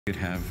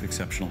have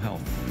exceptional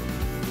health.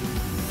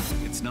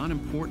 It's not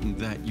important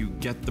that you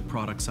get the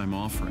products I'm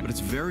offering, but it's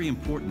very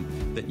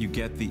important that you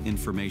get the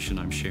information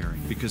I'm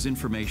sharing, because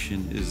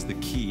information is the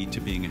key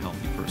to being a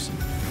healthy person.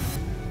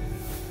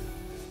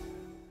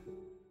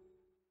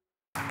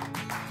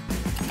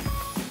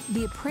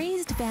 The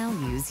appraised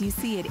values you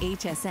see at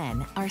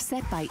HSN are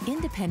set by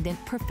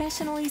independent,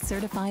 professionally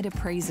certified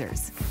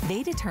appraisers.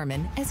 They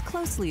determine, as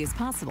closely as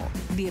possible,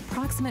 the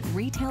approximate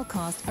retail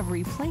cost of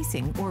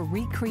replacing or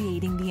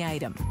recreating the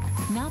item,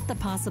 not the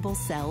possible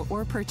sell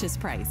or purchase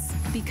price.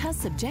 Because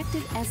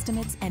subjective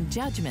estimates and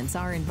judgments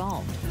are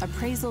involved,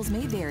 appraisals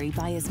may vary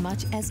by as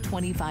much as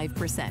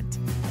 25%.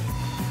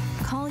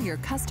 Call your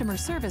customer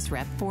service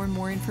rep for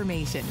more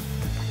information.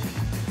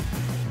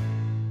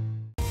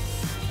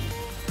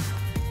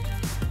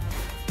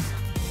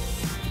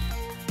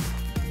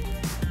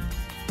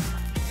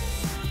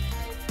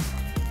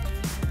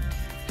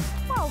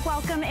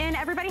 Welcome in,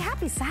 everybody.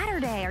 Happy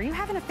Saturday. Are you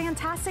having a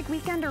fantastic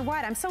weekend or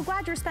what? I'm so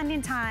glad you're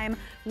spending time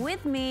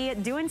with me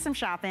doing some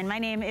shopping. My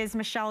name is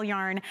Michelle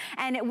Yarn,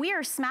 and we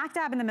are smack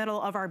dab in the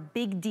middle of our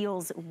big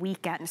deals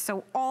weekend.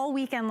 So all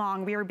weekend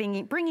long, we are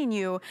bringing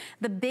you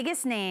the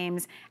biggest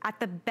names at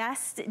the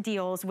best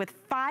deals with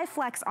 5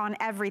 flex on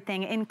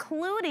everything,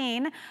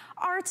 including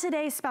our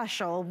Today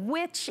Special,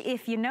 which,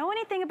 if you know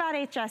anything about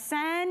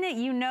HSN,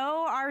 you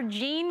know our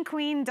Jean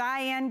Queen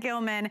Diane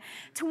Gilman,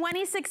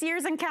 26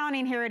 years and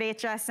counting here at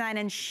HSN,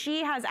 and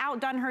she has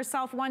outdone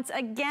herself once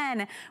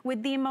again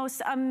with the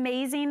most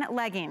amazing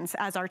leggings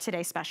as our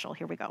Today Special.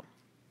 Here we go.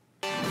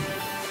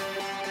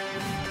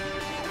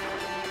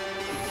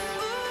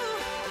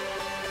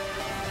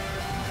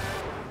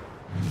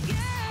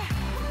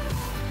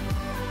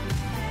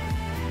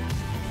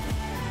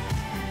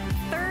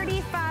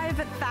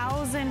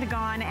 35,000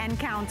 gone and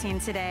counting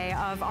today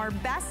of our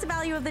best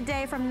value of the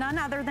day from none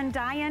other than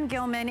Diane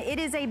Gilman. It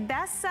is a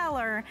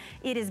bestseller.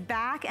 It is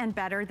back and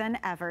better than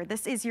ever.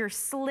 This is your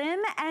slim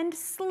and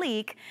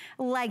sleek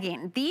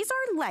legging. These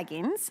are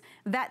leggings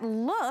that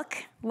look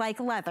like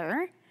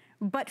leather,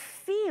 but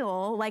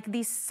feel like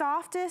the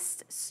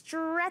softest,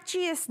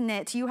 stretchiest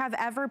knit you have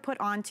ever put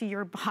onto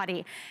your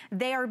body.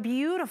 They are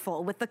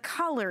beautiful with the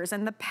colors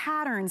and the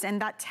patterns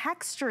and that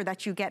texture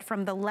that you get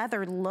from the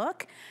leather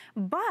look,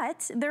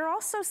 but they're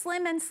also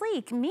slim and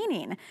sleek,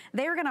 meaning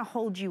they're gonna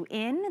hold you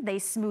in, they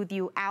smooth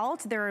you out.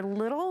 There are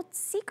little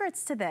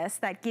secrets to this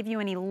that give you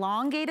an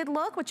elongated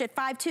look, which at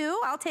 5'2",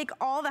 I'll take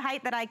all the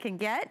height that I can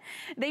get.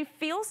 They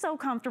feel so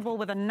comfortable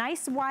with a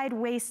nice wide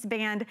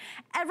waistband.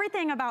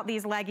 Everything about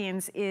these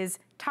leggings is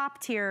top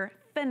tier,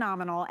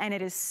 phenomenal, and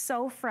it is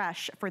so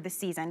fresh for the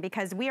season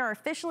because we are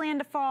officially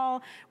into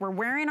fall. We're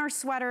wearing our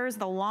sweaters,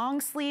 the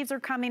long sleeves are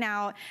coming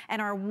out,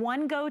 and our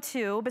one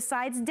go-to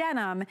besides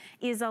denim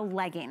is a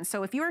legging.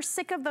 So if you're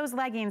sick of those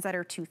leggings that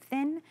are too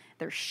thin,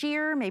 they're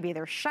sheer, maybe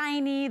they're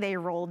shiny, they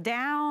roll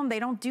down, they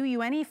don't do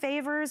you any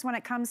favors when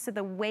it comes to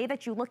the way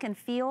that you look and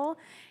feel,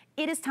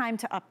 it is time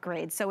to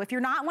upgrade. So if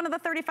you're not one of the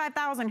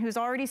 35,000 who's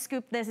already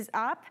scooped this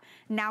up,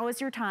 now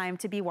is your time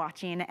to be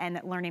watching and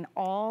learning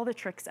all the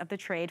tricks of the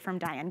trade from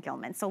Diane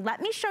Gilman. So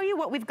let me show you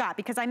what we've got,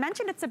 because I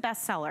mentioned it's a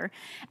bestseller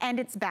and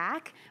it's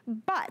back,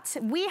 but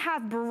we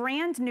have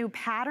brand new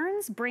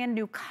patterns, brand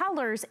new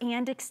colors,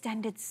 and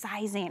extended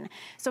sizing.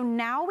 So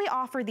now we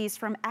offer these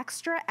from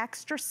extra,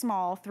 extra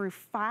small through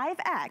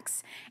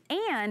 5X,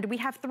 and we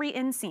have 3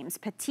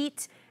 inseams,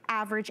 petite,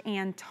 average,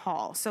 and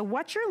tall. So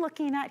what you're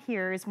looking at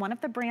here is one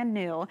of the brand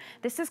new.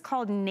 This is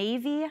called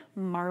Navy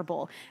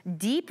Marble.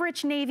 Deep,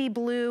 rich navy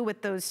blue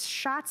with those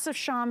shots of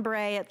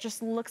chambray. It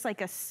just looks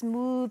like a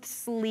smooth,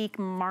 sleek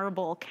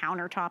marble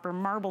countertop or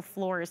marble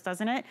floors,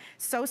 doesn't it?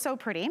 So, so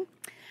pretty.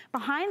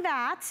 Behind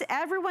that,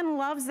 everyone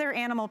loves their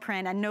animal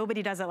print, and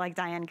nobody does it like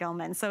Diane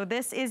Gilman. So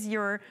this is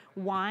your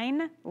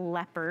wine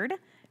leopard.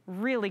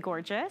 Really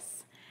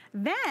gorgeous.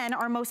 Then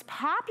our most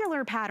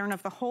popular pattern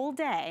of the whole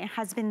day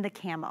has been the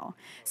camo.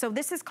 So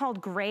this is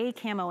called gray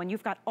camo, and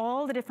you've got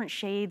all the different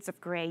shades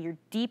of gray, your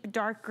deep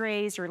dark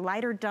grays, your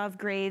lighter dove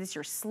grays,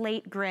 your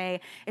slate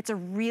gray. It's a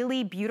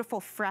really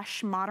beautiful,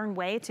 fresh, modern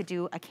way to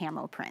do a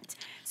camo print.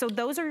 So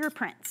those are your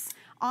prints.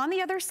 On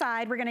the other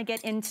side, we're gonna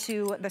get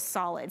into the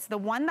solids. The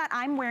one that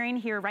I'm wearing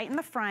here right in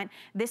the front,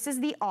 this is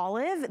the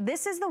olive.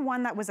 This is the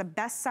one that was a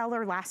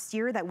bestseller last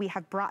year that we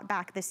have brought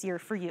back this year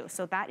for you.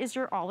 So that is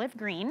your olive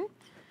green.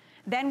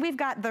 Then we've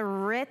got the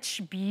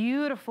rich,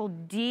 beautiful,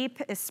 deep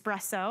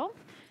espresso.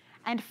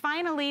 And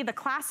finally, the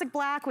classic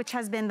black, which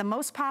has been the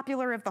most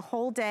popular of the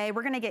whole day.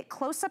 We're gonna get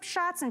close-up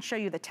shots and show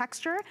you the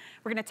texture.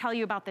 We're gonna tell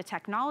you about the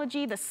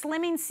technology, the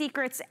slimming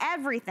secrets,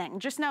 everything.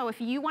 Just know, if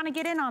you wanna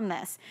get in on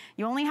this,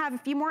 you only have a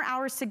few more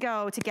hours to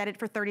go to get it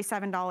for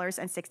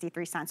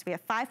 $37.63. We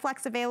have 5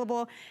 flex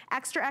available,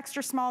 extra,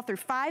 extra small through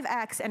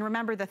 5X, and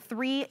remember the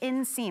 3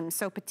 inseams.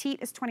 So petite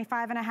is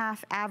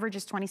 25.5, average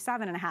is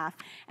 27.5,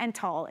 and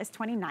tall is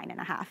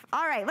 29.5.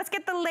 All right, let's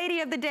get the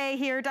lady of the day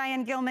here.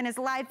 Diane Gilman is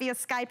live via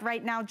Skype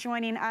right now, joining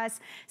us.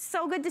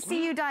 So good to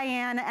see you,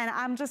 Diane, and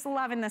I'm just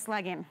loving this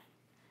legging.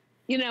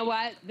 You know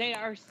what? They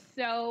are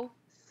so,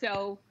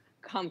 so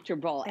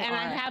comfortable. They and are.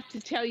 I have to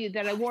tell you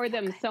that I wore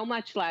them so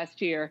much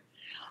last year.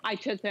 I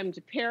took them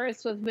to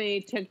Paris with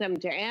me, took them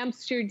to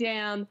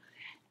Amsterdam.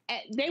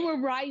 They were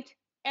right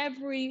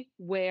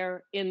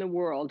everywhere in the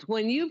world.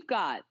 When you've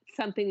got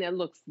something that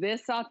looks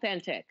this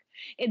authentic,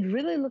 it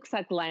really looks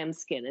like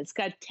lambskin. It's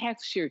got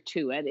texture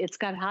to it. It's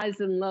got highs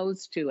and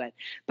lows to it,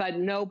 but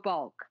no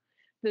bulk.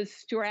 The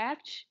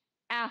stretch,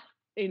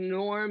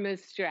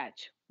 enormous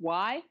stretch.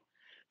 Why?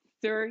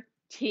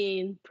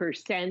 13%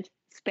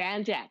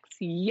 spandex.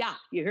 Yeah,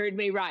 you heard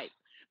me right.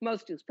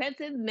 Most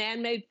expensive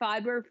man-made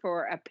fiber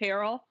for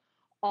apparel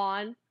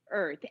on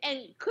earth.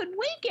 And could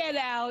we get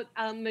out,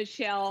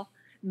 Michelle,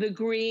 the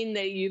green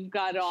that you've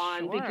got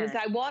on? Sure. Because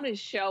I want to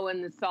show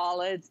in the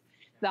solids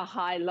the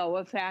high-low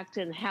effect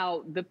and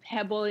how the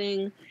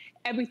pebbling,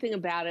 everything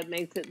about it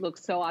makes it look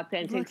so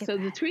authentic. So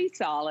the three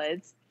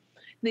solids,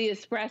 the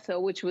espresso,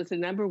 which was the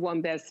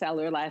 #1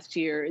 bestseller last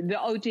year, the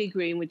OG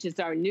green, which is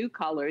our new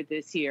color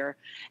this year,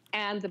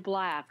 and the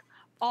black,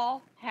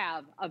 all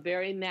have a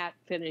very matte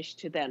finish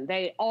to them.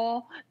 They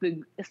all,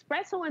 the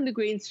espresso and the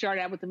green start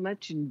out with a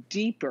much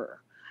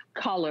deeper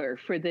color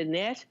for the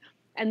knit,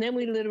 and then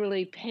we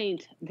literally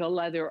paint the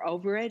leather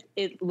over it.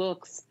 It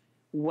looks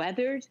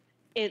weathered.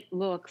 It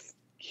looks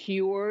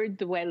cured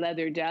the way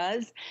leather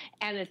does.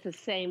 And at the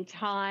same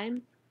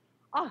time,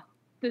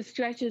 the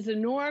stretch is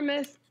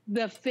enormous.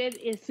 The fit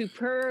is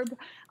superb.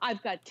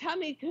 I've got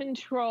tummy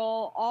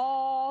control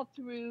all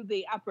through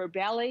the upper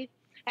belly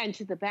and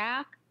to the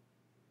back.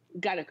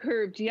 Got a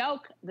curved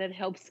yoke that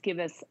helps give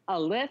us a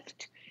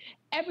lift.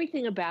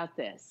 Everything about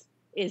this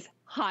is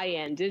high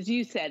end, as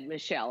you said,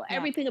 Michelle. Yeah.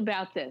 Everything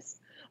about this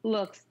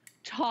looks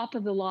top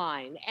of the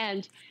line.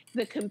 And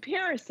the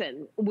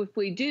comparison, if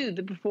we do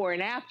the before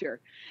and after,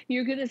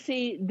 you're going to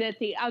see that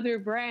the other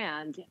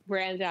brand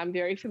I'm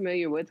very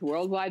familiar with,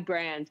 worldwide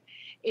brand,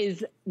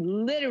 is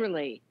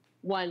literally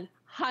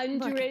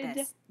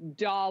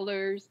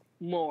 $100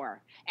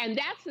 more. And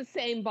that's the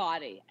same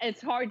body.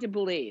 It's hard to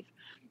believe.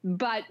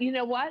 But you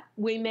know what?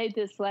 We made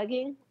this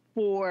legging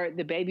for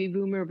the baby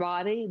boomer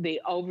body, the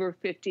over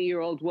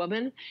 50-year-old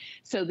woman.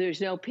 So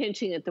there's no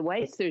pinching at the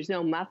waist. There's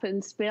no muffin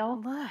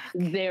spill. Look.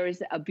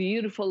 There's a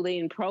beautiful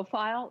lean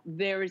profile.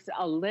 There's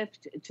a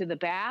lift to the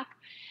back.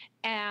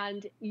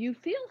 And you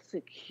feel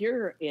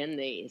secure in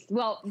these.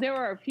 Well, there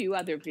are a few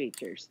other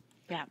features.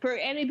 Yeah. For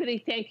anybody,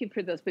 thank you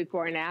for those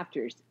before and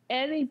afters.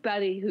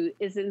 Anybody who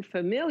isn't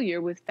familiar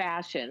with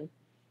fashion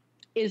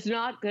is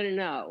not going to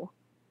know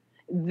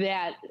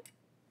that,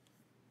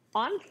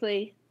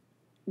 honestly,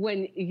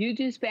 when you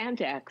do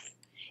spandex,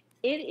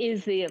 it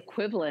is the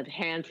equivalent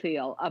hand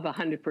feel of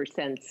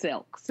 100%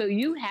 silk. So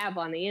you have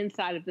on the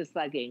inside of this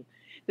legging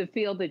the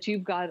feel that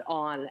you've got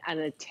on an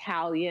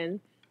Italian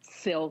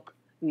silk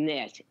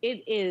knit.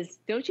 It is,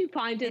 don't you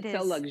find it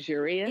so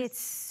luxurious? It's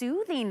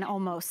soothing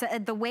almost.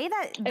 The way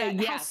that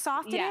how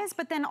soft it is,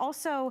 but then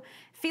also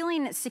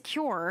feeling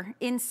secure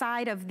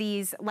inside of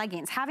these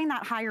leggings, having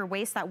that higher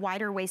waist, that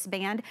wider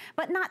waistband,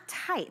 but not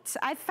tight.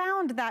 I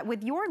found that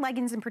with your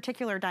leggings in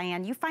particular,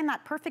 Diane, you find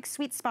that perfect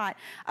sweet spot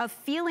of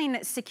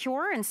feeling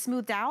secure and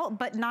smoothed out,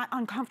 but not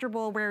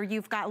uncomfortable where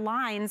you've got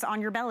lines on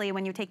your belly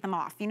when you take them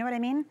off. You know what I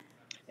mean?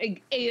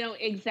 You know,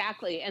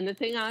 exactly. And the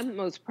thing I'm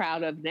most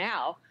proud of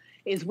now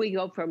is we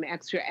go from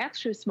extra,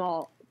 extra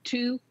small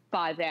to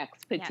 5X,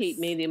 petite,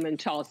 medium, and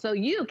tall. So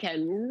you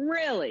can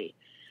really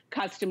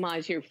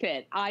customize your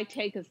fit. I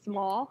take a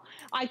small.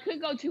 I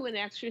could go to an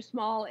extra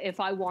small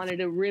if I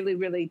wanted a really,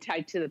 really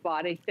tight to the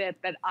body fit,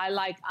 but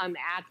I'm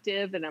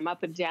active and I'm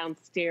up and down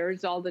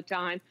stairs all the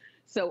time.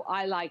 So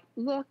I like,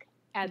 look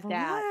at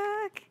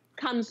that.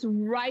 Comes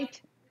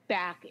right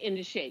back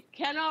into shape.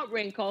 Cannot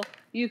wrinkle.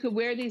 You could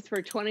wear these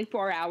for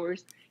 24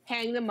 hours,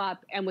 hang them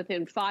up, and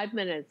within 5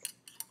 minutes,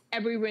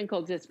 every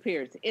wrinkle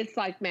disappears. It's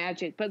like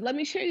magic. But let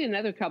me show you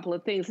another couple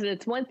of things. And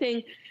it's one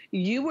thing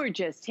you were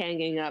just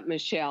hanging up,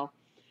 Michelle.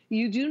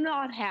 You do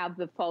not have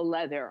the faux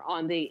leather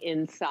on the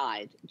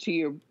inside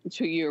to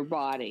your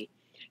body.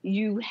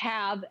 You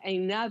have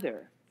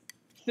another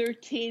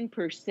 13%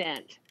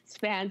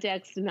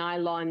 spandex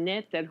nylon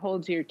knit that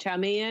holds your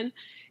tummy in.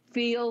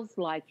 Feels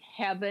like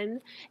heaven.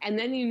 And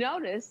then you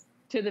notice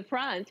to the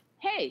front,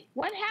 hey,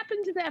 what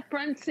happened to that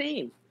front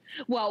seam?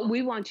 Well,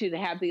 we want you to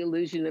have the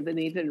illusion of an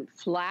even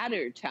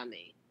flatter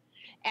tummy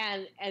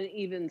and an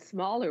even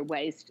smaller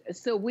waist.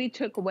 So we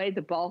took away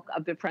the bulk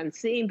of the front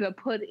seam, but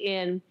put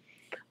in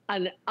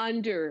an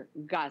under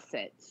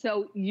gusset.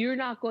 So you're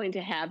not going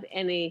to have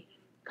any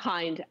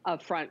kind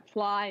of front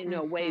fly,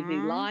 no wavy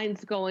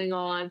lines going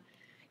on.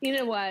 You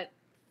know what?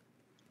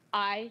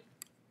 I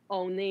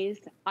own these.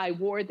 I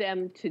wore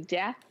them to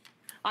death.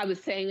 I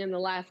was saying in the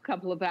last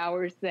couple of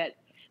hours that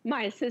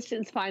my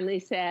assistants finally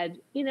said,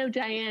 you know,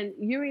 Diane,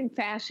 you're in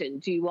fashion.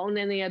 Do you own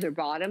any other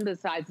bottom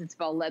besides this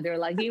faux leather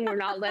legging? We're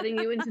not letting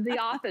you into the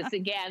office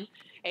again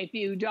if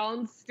you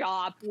don't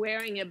stop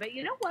wearing it. But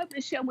you know what,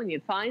 Michelle, when you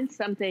find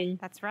something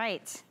that's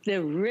right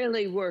that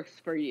really works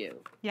for you.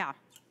 Yeah.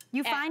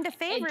 You find a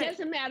favorite. It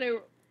doesn't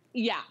matter.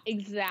 Yeah,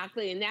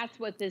 exactly. And that's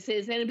what this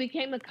is. And it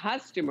became a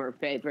customer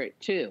favorite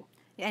too.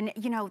 And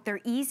you know, they're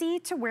easy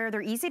to wear,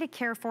 they're easy to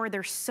care for,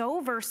 they're so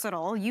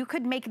versatile. You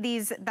could make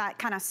these that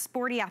kind of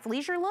sporty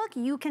athleisure look,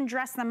 you can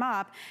dress them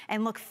up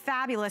and look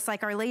fabulous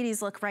like our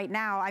ladies look right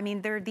now. I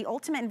mean, they're the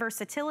ultimate in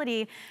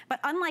versatility, but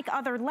unlike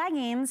other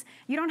leggings,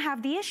 you don't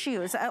have the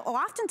issues.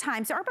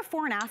 Oftentimes, our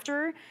before and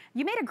after,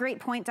 you made a great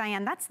point,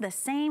 Diane, that's the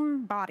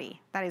same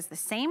body. That is the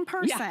same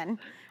person. Yeah.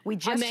 We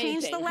just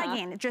changed the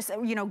legging. Just,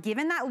 you know,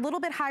 given that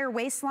little bit higher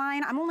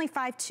waistline, I'm only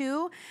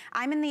 5'2".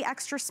 I'm in the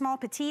extra small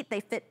petite.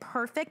 They fit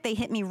perfect. They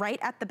hit me right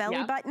at the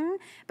belly button,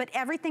 but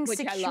everything's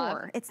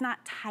secure. It's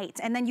not tight.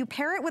 And then you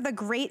pair it with a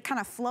great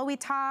kind of flowy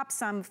top,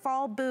 some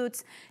fall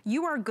boots.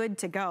 You are good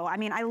to go. I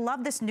mean, I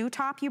love this new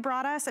top you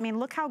brought us. I mean,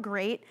 look how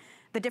great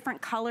the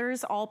different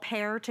colors all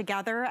pair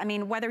together. I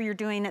mean, whether you're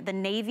doing the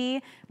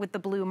navy with the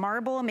blue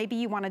marble, maybe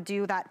you want to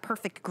do that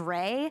perfect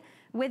gray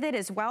with it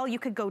as well. You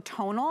could go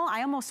tonal.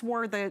 I almost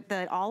wore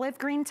the olive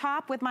green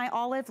top with my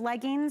olive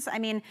leggings. I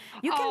mean,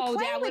 you can play with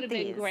these. Oh, that would have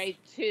been great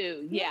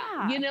too.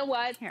 Yeah. You know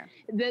what?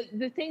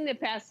 The thing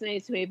that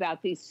fascinates me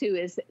about these two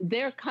is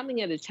they're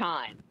coming at a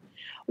time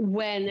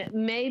when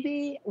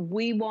maybe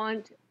we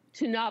want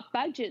to not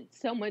budget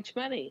so much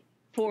money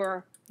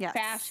for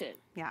fashion.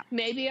 Yeah.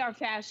 Maybe our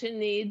fashion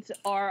needs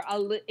are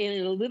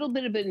in a little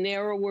bit of a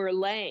narrower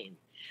lane.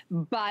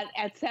 But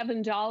at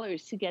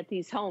 $7 to get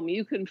these home,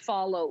 you can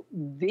follow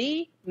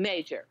the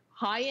major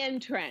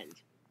high-end trend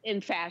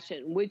in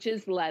fashion, which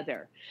is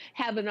leather.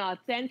 Have an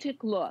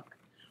authentic look.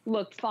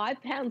 Look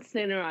 5 pounds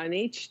thinner on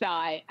each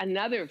thigh,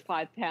 another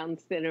 5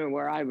 pounds thinner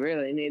where I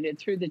really need it,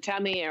 through the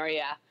tummy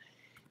area.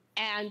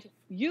 And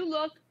you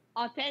look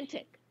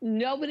authentic.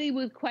 Nobody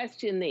would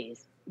question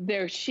these.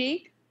 They're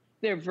chic,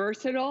 they're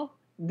versatile,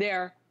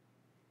 they're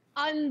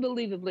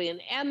unbelievably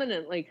and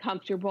eminently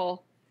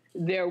comfortable,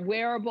 they're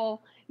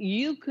wearable.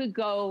 You could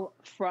go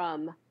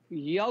from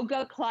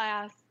yoga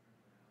class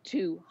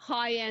to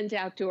high-end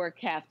outdoor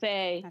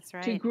cafe,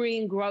 to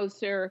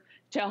greengrocer,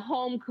 to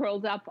home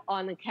curled up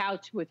on the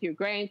couch with your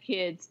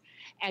grandkids.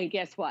 And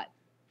guess what?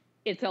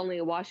 It's only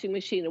a washing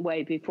machine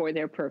away before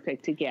they're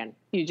perfect again.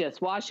 You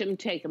just wash them,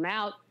 take them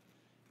out.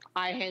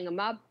 I hang them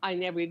up. I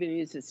never even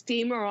use a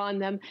steamer on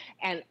them.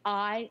 And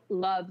I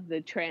love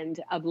the trend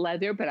of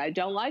leather, but I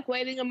don't like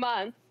waiting a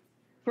month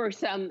for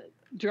some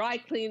dry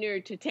cleaner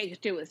to take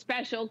it to a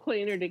special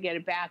cleaner to get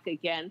it back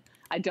again.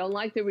 I don't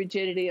like the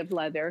rigidity of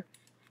leather.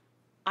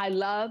 I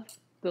love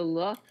the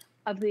look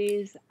of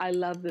these. I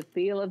love the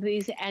feel of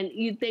these. And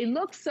they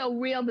look so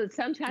real that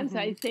sometimes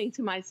I think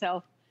to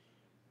myself,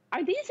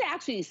 are these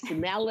actually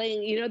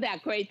smelling? You know,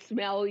 that great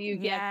smell you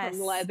get from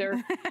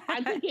leather?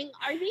 I'm thinking,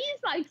 are these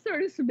like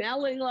sort of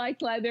smelling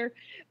like leather?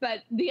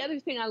 But the other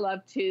thing I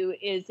love too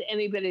is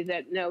anybody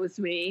that knows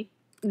me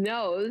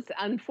knows,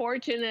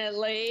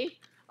 unfortunately,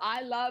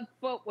 I love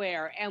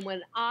footwear. And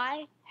when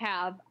I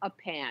have a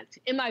pant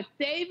in my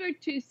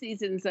favorite 2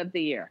 seasons of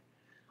the year,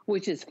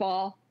 which is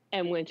fall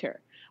and winter,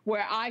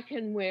 where I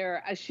can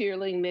wear a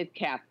shearling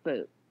mid-calf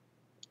boot,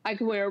 I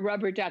can wear a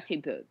rubber ducky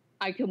boot,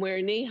 I can wear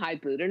a knee-high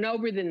boot, an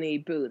over-the-knee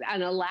boot,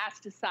 an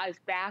elasticized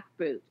back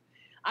boot,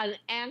 an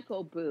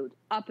ankle boot,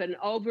 up and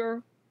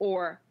over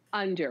or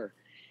under,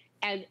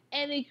 and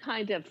any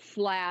kind of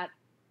flat,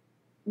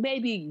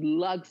 maybe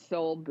lug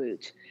sole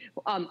boot.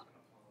 I'm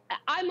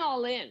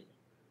all in.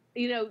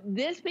 You know,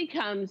 this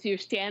becomes your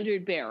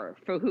standard bearer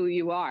for who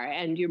you are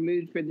and your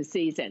mood for the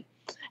season.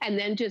 And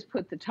then just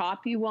put the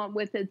top you want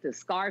with it, the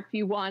scarf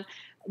you want.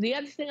 The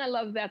other thing I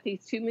love about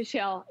these two,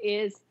 Michelle,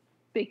 is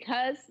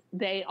because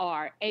they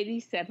are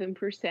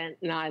 87%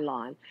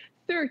 nylon,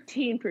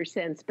 13%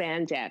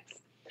 spandex.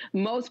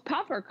 Most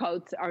puffer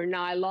coats are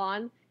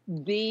nylon.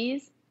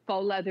 These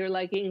faux leather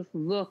leggings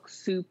look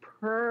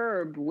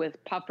superb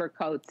with puffer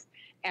coats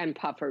and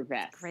puffer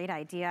vests. Great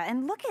idea.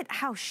 And look at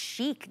how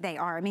chic they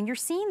are. I mean, you're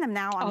seeing them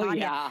now on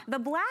Nadia. The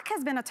black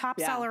has been a top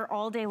seller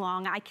all day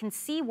long. I can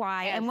see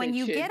why. And when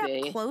you get up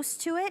close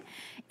to it,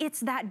 it's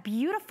that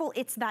beautiful,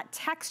 it's that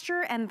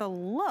texture and the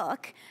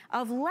look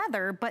of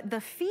leather, but the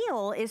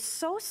feel is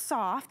so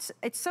soft,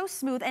 it's so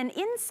smooth, and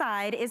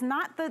inside is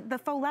not the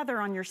faux leather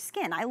on your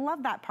skin. I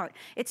love that part.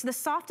 It's the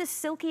softest,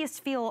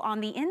 silkiest feel on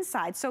the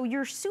inside. So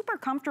you're super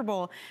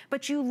comfortable,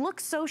 but you look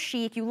so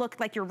chic. You look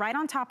like you're right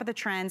on top of the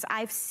trends.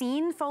 I've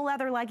seen faux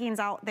leather leggings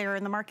out there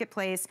in the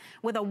marketplace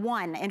with a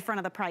 1 in front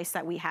of the price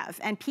that we have,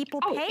 and people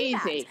pay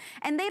that.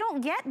 And they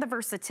don't get the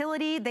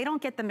versatility, they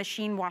don't get the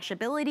machine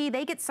washability,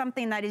 they get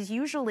something that is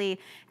usually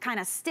kind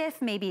of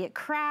stiff, maybe it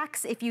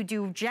cracks. If you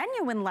do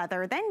genuine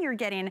leather, then you're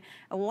getting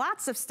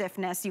lots of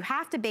stiffness. You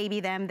have to baby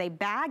them, they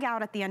bag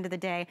out at the end of the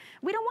day.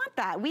 We don't want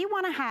that. We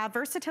want to have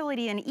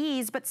versatility and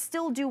ease, but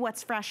still do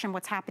what's fresh and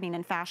what's happening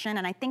in fashion,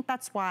 and I think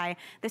that's why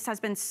this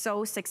has been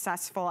so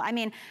successful. I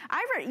mean,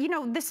 you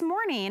know, this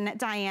morning,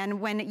 Diane,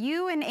 when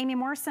you and Amy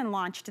Morrison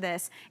launched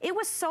this, it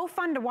was so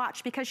fun to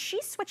watch because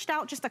she switched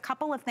out just a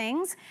couple of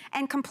things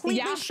and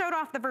completely showed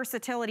off the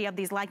versatility of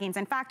these leggings.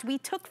 In fact, we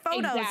took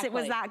photos, it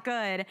was that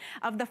good,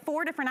 of the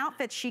 4 different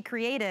outfits she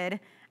created.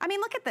 I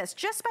mean, look at this,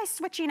 just by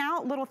switching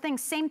out little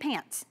things, same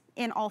pants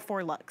in all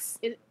 4 looks.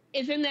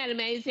 Isn't that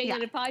amazing?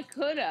 And if I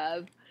could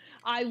have,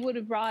 I would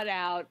have brought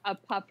out a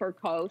puffer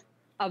coat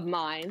of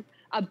mine,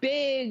 a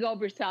big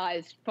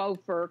oversized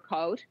faux fur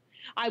coat.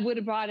 I would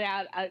have brought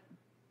out a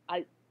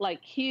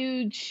like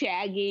huge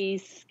shaggy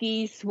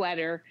ski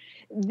sweater.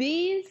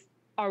 These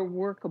are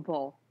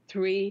workable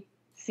 3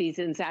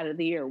 seasons out of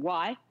the year.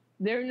 Why?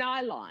 They're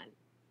nylon.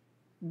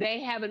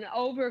 They have an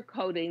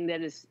overcoating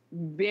that is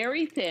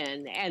very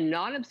thin and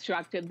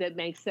non-obstructive that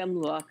makes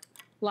them look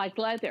like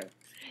leather.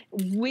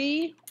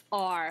 We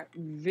are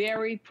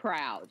very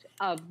proud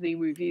of the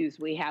reviews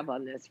we have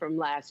on this from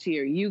last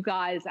year. You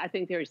guys, I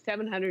think there are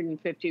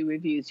 750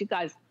 reviews. You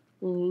guys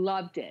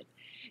loved it.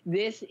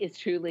 This is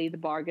truly the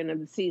bargain of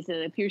the season.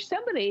 If you're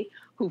somebody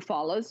who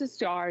follows the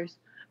stars,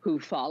 who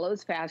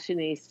follows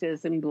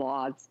fashionistas and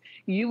blogs,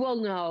 you will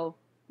know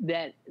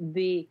that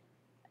the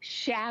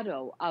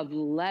shadow of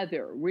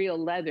leather, real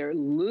leather,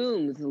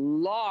 looms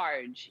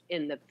large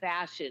in the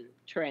fashion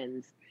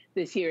trends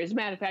this year. As a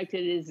matter of fact,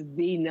 it is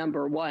the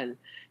 #1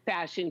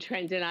 fashion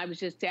trend. And I was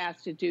just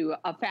asked to do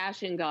a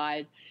fashion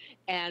guide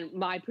and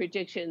my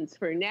predictions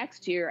for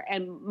next year.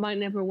 And my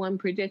 #1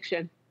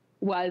 prediction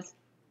was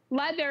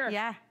leather.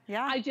 Yeah.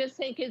 I just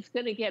think it's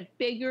going to get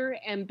bigger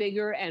and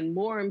bigger and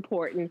more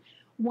important.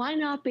 Why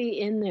not be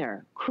in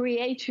there?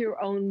 Create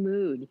your own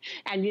mood.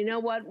 And you know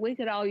what? We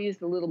could all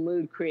use a little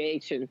mood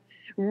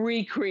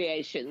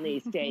recreation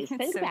these days.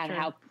 Think about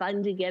how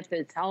fun to get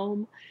this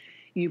home.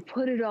 You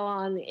put it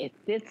on, it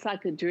fits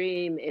like a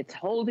dream, it's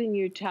holding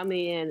your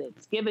tummy in,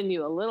 it's giving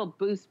you a little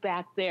boost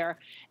back there,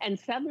 and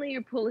suddenly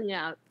you're pulling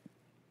out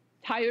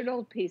tired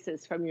old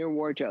pieces from your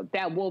wardrobe.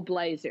 That wool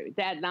blazer,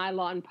 that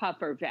nylon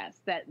puffer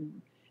vest, that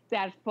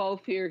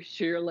faux fur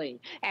shearling,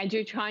 and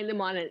you're trying them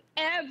on, and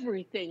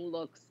everything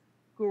looks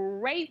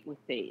great with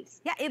these.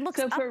 Yeah, it looks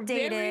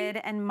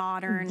updated and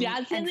modern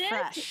and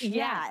fresh.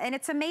 Yeah, and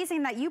it's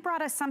amazing that you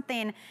brought us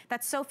something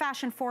that's so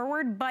fashion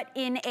forward, but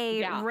in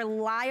a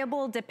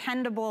reliable,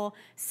 dependable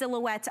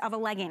silhouette of a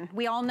legging.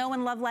 We all know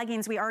and love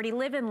leggings. We already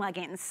live in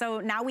leggings. So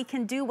now we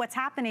can do what's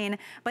happening,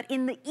 but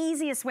in the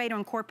easiest way to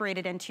incorporate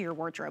it into your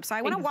wardrobe. So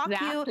I want to walk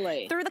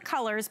you through the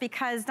colors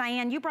because,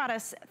 Diane, you brought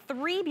us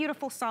 3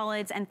 beautiful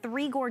solids and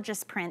 3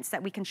 gorgeous prints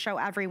that we can show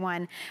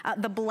everyone.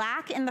 The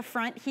black in the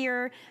front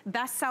here,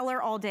 bestseller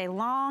all day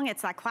long.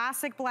 It's that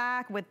classic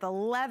black with the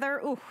leather.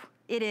 Ooh,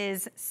 it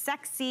is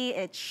sexy,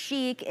 it's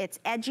chic, it's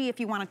edgy if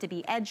you want it to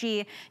be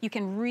edgy. You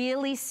can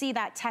really see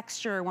that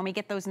texture when we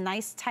get those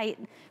nice tight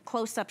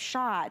close-up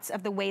shots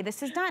of the way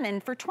this is done.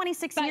 And for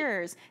 26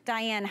 years,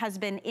 Diane has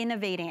been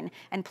innovating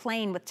and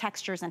playing with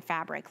textures and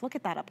fabric. Look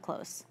at that up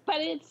close.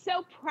 But it's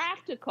so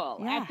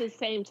practical at the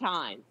same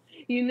time.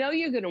 You know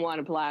you're going to want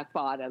a black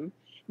bottom.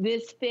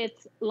 This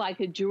fits like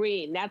a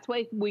dream. That's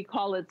why we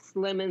call it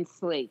slim and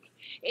sleek.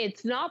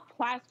 It's not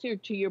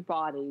plastered to your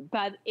body,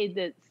 but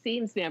the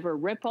seams never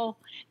ripple.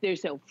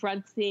 There's no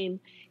front seam.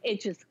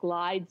 It just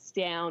glides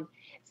down.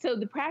 So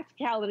the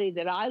practicality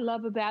that I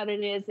love about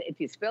it is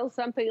if you spill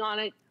something on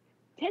it,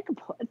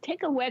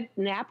 take a wet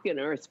napkin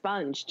or a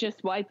sponge,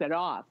 just wipe it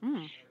off.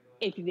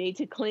 If you need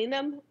to clean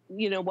them,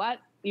 you know what?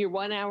 You're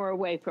 1 hour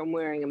away from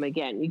wearing them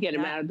again. You get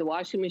them out of the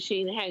washing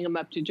machine, hang them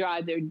up to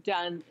dry. They're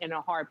done in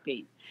a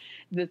heartbeat.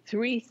 The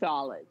 3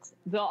 solids,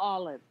 the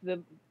olive,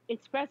 the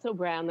espresso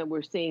brown that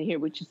we're seeing here,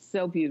 which is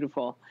so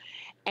beautiful,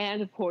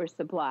 and of course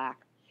the black.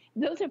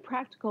 Those are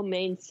practical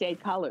mainstay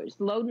colors.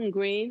 Loden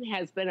green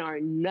has been our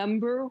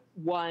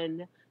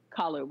 #1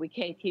 color. We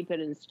can't keep it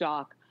in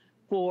stock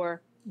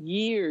for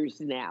years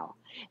now.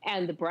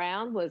 And the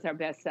brown was our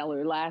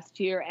bestseller last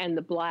year, and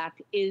the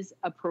black is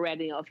a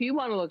perennial. If you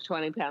want to look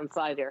 20 pounds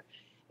lighter,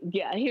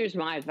 here's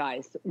my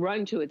advice.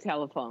 Run to a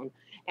telephone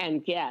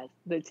and get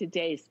the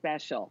Today's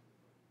Special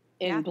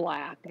in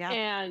black.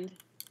 And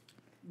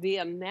the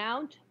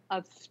amount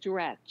of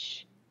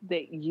stretch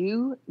that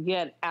you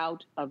get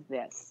out of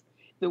this,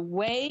 the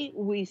way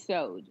we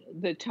sewed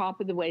the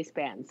top of the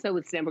waistband, so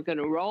it's never going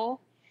to roll,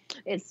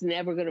 it's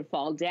never going to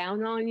fall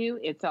down on you,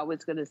 it's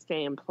always going to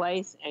stay in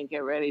place. And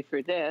get ready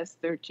for this,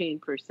 13%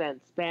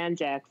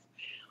 spandex.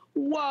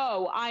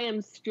 Whoa, I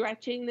am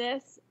stretching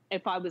this.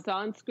 If I was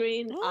on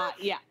screen,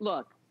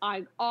 look,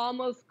 I'm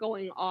almost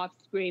going off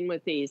screen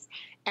with these.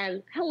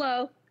 And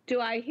hello, do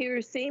I hear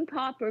a seam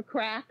pop or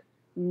crack?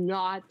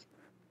 Not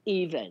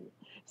even.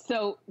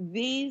 So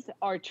these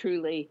are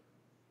truly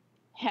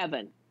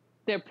heaven.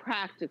 They're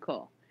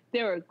practical.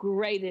 They're a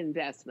great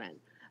investment.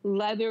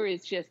 Leather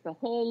is just, the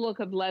whole look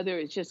of leather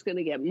is just going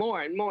to get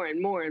more and more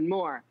and more and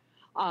more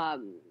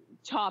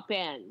top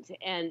end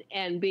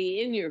and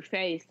be in your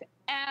face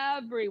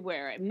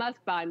everywhere.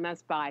 Must buy,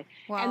 must buy.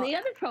 Wow. And the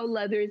other faux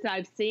leathers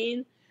I've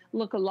seen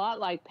look a lot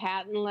like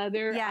patent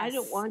leather. Yes. I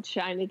don't want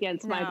shine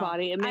against my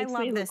body. It makes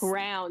me look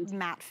round.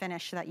 Matte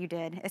finish that you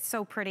did. It's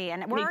so pretty.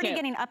 And we're already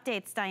getting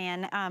updates,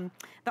 Diane.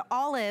 The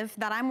olive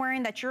that I'm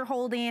wearing, that you're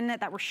holding,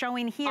 that we're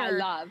showing here. I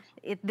love.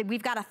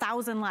 we've got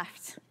 1,000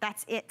 left.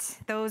 That's it.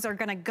 Those are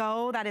gonna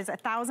go. That is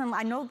 1,000.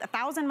 I know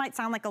 1,000 might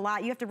sound like a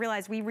lot. You have to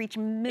realize we reach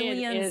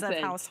millions of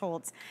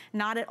households.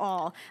 Not at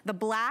all. The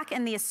black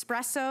and the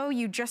espresso,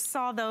 you just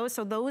saw those.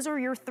 So those are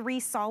your 3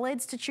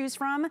 solids to choose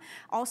from.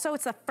 Also,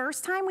 it's the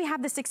first time we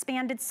have this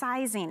expanded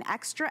sizing.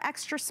 Extra,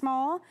 extra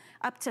small,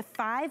 up to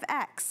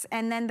 5X.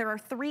 And then there are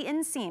 3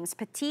 inseams,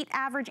 petite,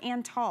 average,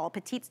 and tall.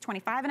 Petite's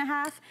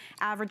 25.5,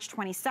 average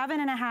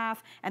 27.5,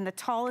 and the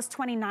tall is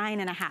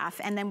 29.5.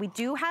 And then we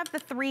do have the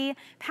 3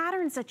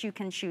 patterns that you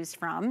can choose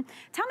from.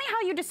 Tell me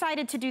how you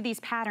decided to do these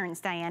patterns,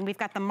 Diane. We've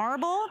got the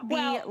marble,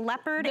 the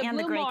leopard, and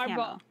the gray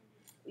camo.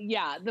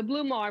 Yeah, the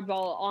blue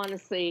marble,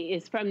 honestly,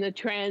 is from the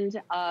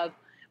trend of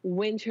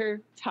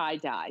winter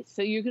tie-dye.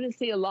 So you're going to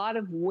see a lot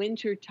of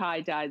winter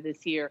tie-dye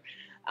this year,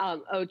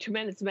 a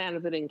tremendous amount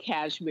of it in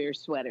cashmere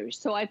sweaters.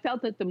 So I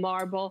felt that the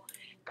marble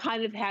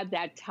kind of had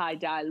that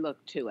tie-dye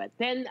look to it.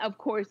 Then, of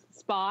course,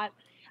 spot.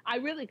 I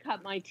really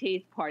cut my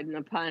teeth, pardon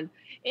the pun,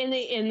 in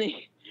the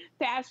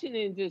fashion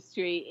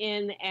industry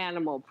in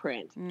animal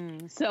print.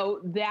 So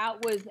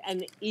that was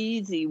an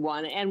easy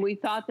one. And we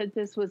thought that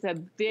this was a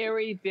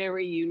very,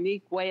 very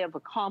unique way of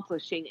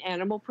accomplishing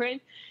animal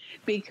print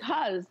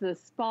because the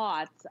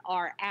spots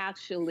are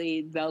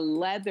actually the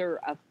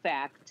leather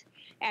effect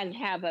and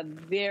have a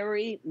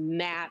very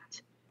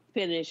matte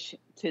finish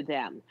to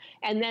them.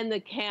 And then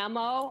the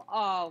camo,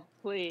 oh,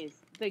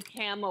 please, the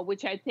camo,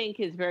 which I think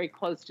is very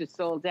close to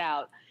sold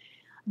out.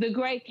 The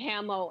gray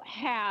camo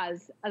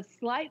has a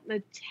slight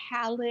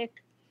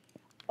metallic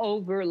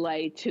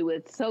overlay to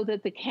it so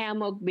that the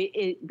camo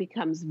it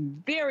becomes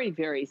very,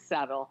 very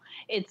subtle.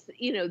 It's,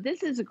 you know,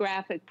 this is a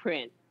graphic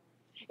print.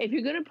 If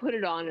you're going to put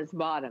it on as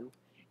bottom,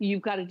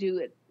 you've got to do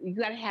it. You've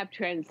got to have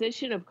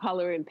transition of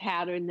color and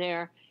pattern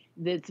there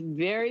that's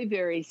very,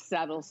 very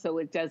subtle so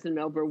it doesn't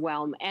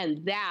overwhelm.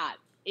 And that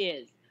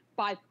is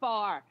by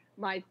far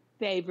my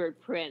favorite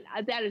print.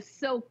 That is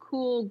so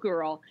cool,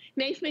 girl.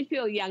 Makes me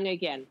feel young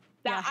again.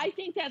 I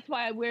think that's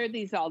why I wear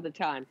these all the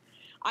time.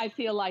 I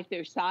feel like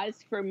they're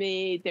sized for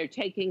me. They're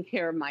taking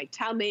care of my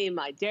tummy,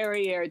 my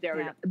derriere.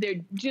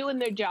 They're doing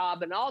their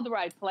job in all the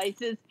right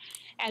places.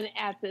 And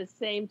at the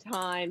same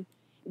time,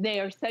 they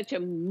are such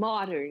a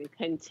modern,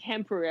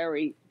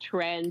 contemporary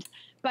trend,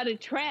 but a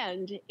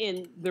trend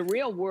in the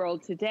real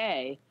world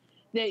today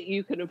that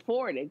you can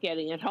afford it,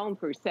 getting it home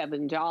for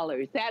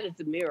 $7. That is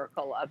a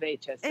miracle of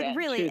HSN, it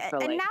really,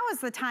 truthfully. and now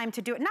is the time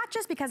to do it, not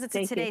just because it's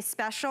a today's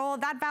special.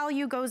 That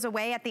value goes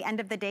away at the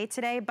end of the day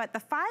today, but the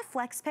 5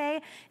 Flex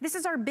Pay, this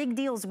is our big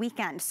deals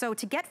weekend. So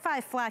to get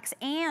 5 Flex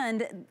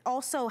and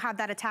also have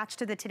that attached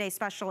to the today's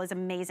special is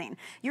amazing.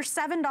 You're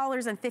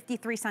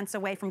 $7.53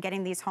 away from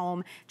getting these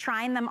home,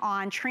 trying them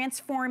on,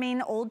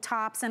 transforming old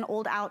tops and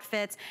old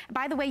outfits.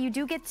 By the way, you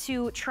do get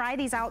to try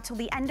these out till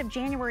the end of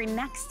January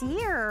next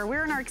year.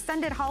 We're in our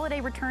extended holiday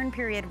return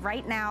period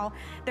right now.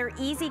 They're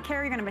easy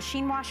care. You're gonna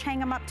machine wash, hang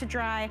them up to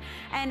dry.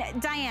 And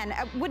Diane,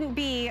 it wouldn't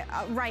be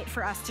right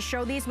for us to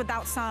show these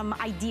without some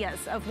ideas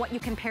of what you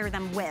can pair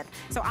them with.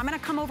 So I'm gonna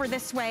come over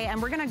this way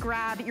and we're gonna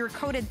grab your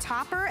coated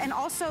topper and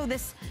also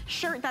this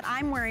shirt that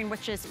I'm wearing,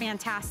 which is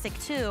fantastic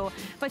too.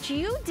 But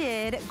you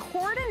did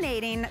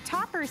coordinating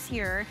toppers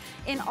here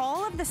in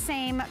all of the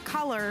same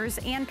colors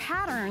and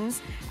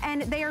patterns,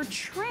 and they are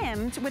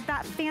trimmed with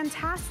that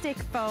fantastic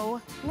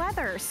faux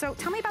leather. So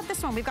tell me about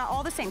this one. We've got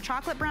all the same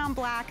chocolate brown,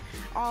 black,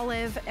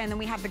 olive, and then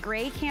we have the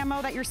gray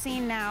camo that you're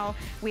seeing now.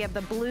 We have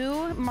the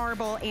blue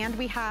marble, and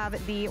we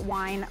have the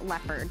wine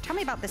leopard. Tell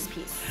me about this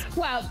piece.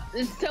 Well,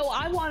 so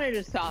I wanted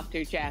a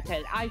softer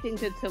jacket. I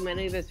think that so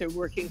many of us are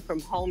working from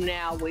home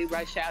now. We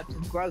rush out to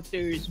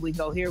grocers, we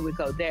go here, we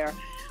go there.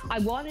 I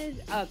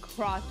wanted a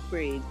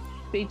crossbreed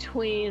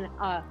between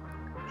a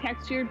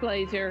textured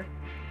blazer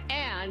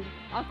and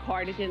a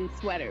cardigan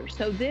sweater.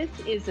 So this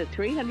is a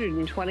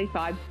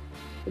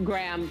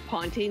 325-gram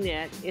Ponte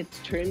knit. It's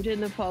trimmed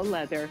in the faux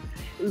leather.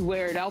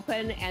 Wear it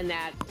open, and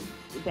that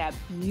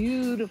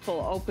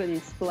beautiful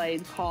open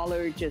splayed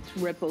collar just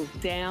ripples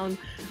down.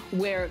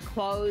 Wear it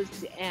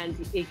closed, and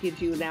it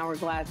gives you an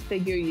hourglass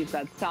figure. You've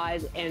got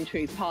side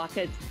entry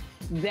pockets.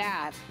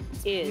 That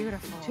is,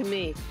 beautiful. To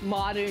me,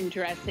 modern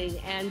dressing,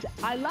 and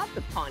I love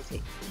the Ponte.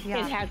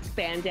 Yeah. It has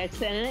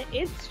spandex in it,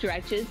 it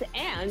stretches,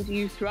 and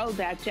you throw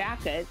that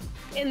jacket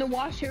in the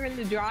washer and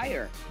the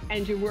dryer,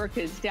 and your work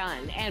is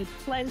done, and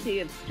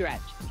plenty of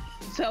stretch.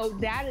 So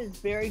that is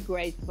very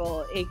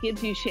graceful. It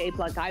gives you shape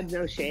like I have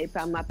no shape.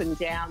 I'm up and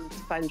down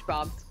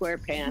SpongeBob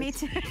SquarePants. Me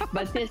too.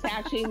 But this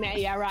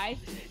actually, yeah, right?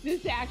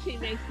 This actually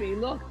makes me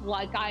look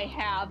like I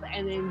have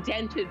an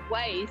indented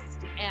waist,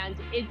 and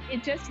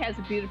it just has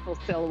a beautiful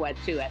silhouette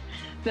to it.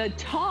 The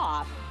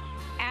top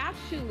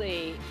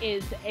actually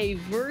is a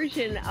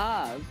version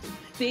of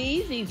the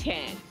Easy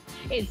Tank.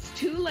 It's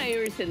 2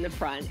 layers in the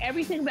front.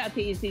 Everything about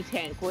the Easy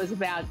Tank was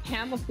about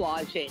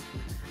camouflaging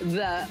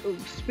the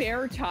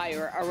spare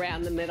tire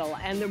around the middle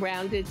and the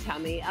rounded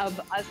tummy of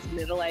us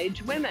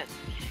middle-aged women.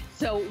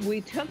 So we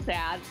took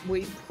that,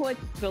 we put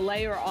the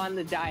layer on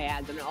the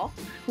diagonal.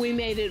 We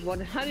made it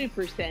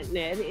 100%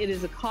 knit. It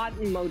is a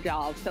cotton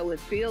modal, so it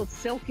feels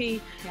silky,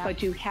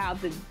 but you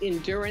have the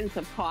endurance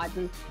of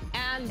cotton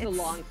and the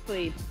long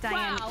sleeve.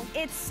 Diane, wow.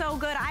 It's so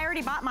good. I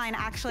already bought mine,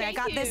 actually. I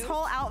got this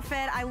whole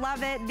outfit. I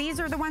love it. These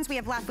are the ones we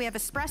have left. We have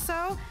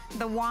espresso,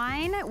 the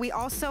wine. We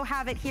also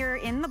have it here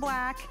in the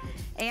black,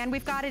 and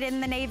we've got it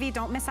in the navy.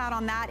 Don't miss out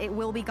on that. It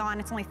will be gone.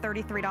 It's only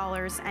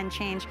 $33 and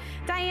change.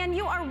 Diane,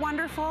 you are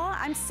wonderful.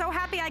 I'm so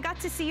happy I got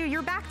to see you.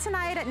 You're back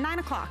tonight at 9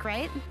 o'clock,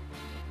 right?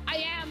 I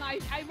am. I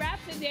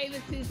wrapped the day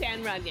with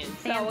Suzanne Runyon.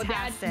 So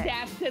Fantastic.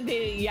 that's going to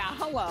be,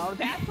 hello.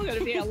 That's going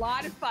to be a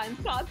lot of fun.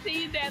 So I'll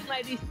see you then,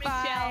 ladies.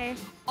 Bye.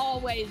 Michelle,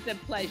 always a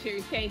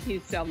pleasure. Thank you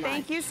so much.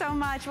 Thank you so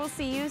much. We'll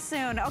see you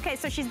soon. Okay,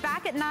 so she's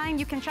back at 9.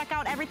 You can check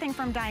out everything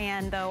from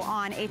Diane, though,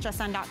 on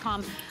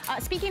hsn.com.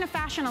 Speaking of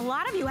fashion, a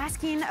lot of you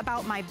asking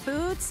about my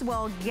boots.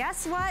 Well,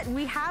 guess what?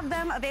 We have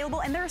them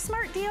available, and they're a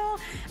smart deal.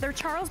 They're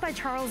Charles by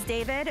Charles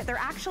David. They're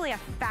actually a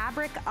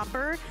fabric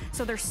upper,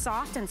 so they're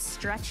soft and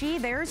stretchy.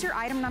 There's your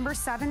item number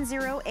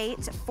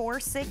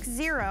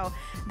 708460.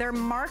 They're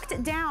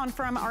marked down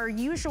from our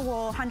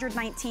usual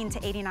 $119 to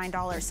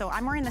 $89. So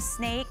I'm wearing the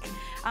snake.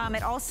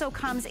 It also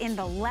comes in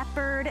the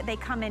leopard. They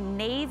come in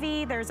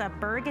navy. There's a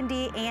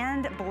burgundy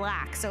and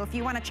black. So if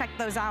you want to check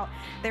those out,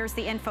 there's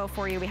the info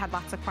for you. We had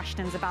lots of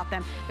questions about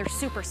them. They're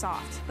super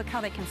soft. Look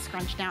how they can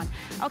scrunch down.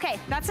 Okay,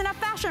 that's enough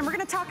fashion. We're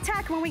going to talk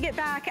tech when we get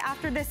back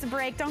after this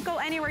break. Don't go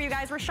anywhere, you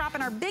guys. We're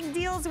shopping our big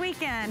deals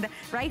weekend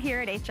right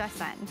here at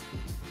HSN.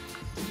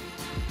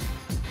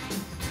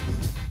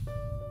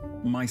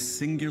 My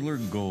singular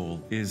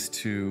goal is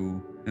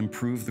to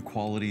improve the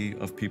quality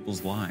of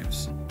people's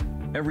lives.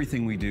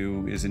 Everything we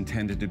do is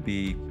intended to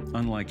be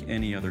unlike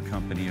any other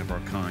company of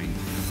our kind.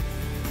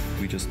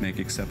 We just make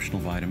exceptional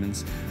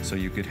vitamins so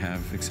you could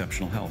have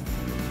exceptional health.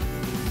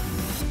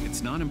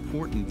 It's not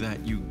important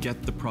that you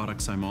get the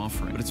products I'm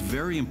offering, but it's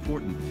very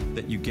important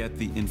that you get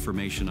the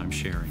information I'm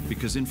sharing,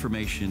 because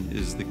information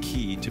is the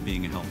key to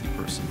being a healthy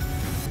person.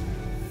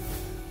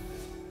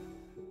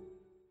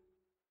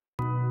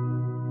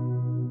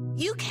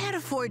 You can't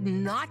afford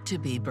not to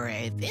be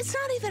brave. It's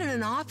not even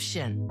an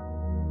option.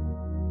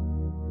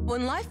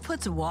 When life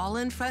puts a wall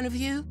in front of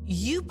you,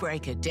 you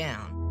break it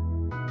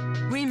down.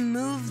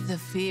 Remove the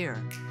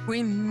fear.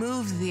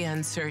 Remove the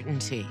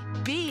uncertainty.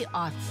 Be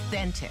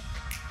authentic.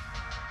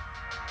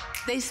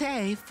 They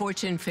say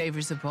fortune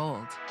favors the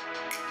bold.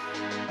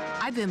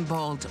 I've been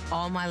bold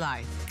all my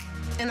life,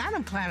 and I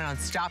don't plan on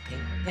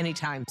stopping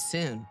anytime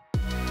soon.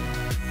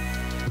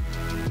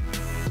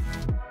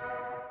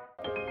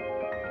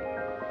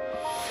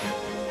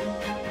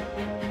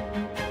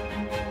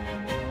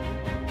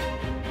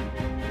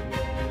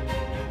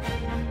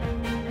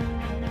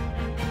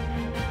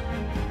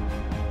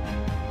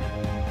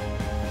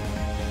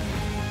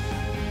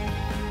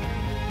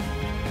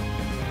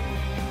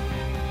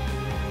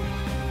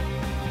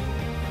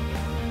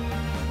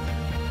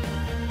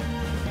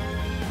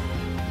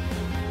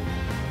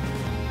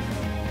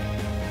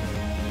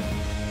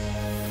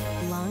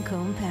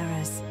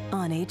 Paris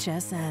on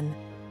HSN.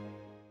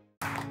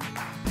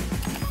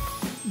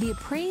 The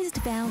appraised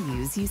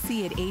values you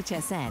see at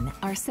HSN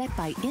are set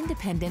by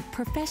independent,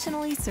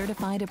 professionally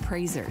certified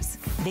appraisers.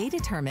 They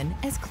determine,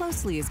 as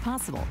closely as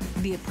possible,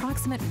 the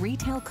approximate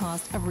retail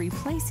cost of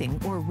replacing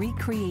or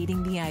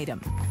recreating the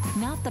item,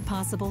 not the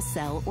possible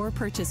sell or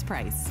purchase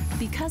price.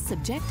 Because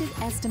subjective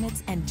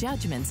estimates and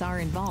judgments are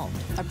involved,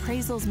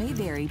 appraisals may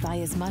vary by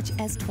as much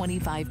as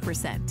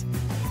 25%.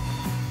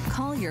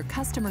 Call your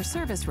customer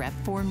service rep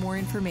for more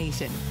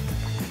information.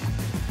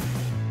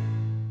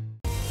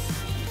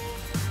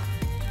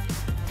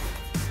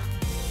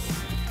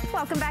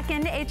 Welcome back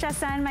into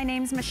HSN. My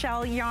name's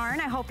Michelle Yarn.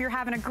 I hope you're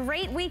having a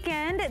great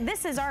weekend.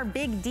 This is our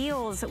big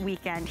deals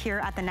weekend here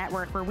at the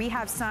network, where we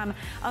have some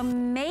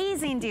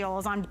amazing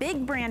deals on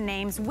big brand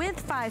names with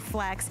 5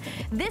 Flex.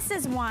 This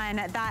is one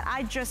that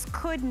I just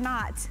could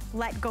not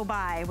let go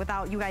by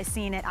without you guys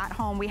seeing it at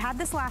home. We had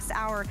this last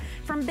hour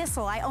from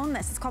Bissell. I own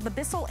this. It's called the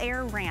Bissell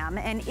Air Ram,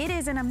 and it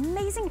is an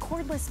amazing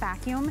cordless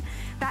vacuum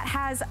that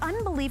has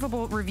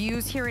unbelievable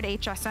reviews here at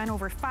HSN.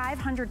 Over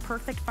 500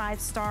 perfect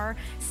 5-star,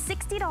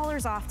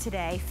 $60 off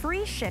today,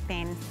 free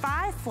shipping,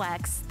 5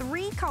 Flex,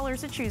 3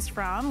 colors to choose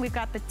from. We've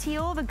got the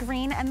teal, the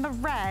green, and the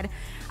red.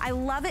 I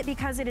love it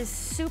because it is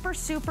super,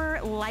 super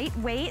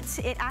lightweight.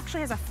 It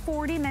actually has a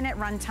 40-minute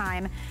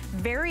runtime,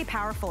 very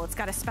powerful. It's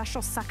got a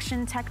special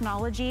suction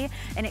technology,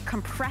 and it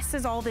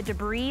compresses all the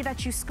debris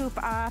that you scoop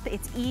up.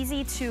 It's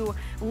easy to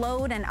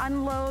load and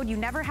unload. You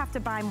never have to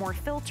buy more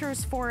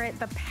filters for it.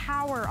 The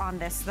power on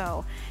this,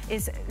 though,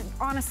 is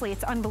honestly,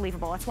 it's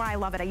unbelievable. That's why I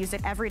love it. I use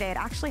it every day. It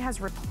actually has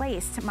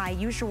replaced my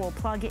usual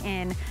plug-in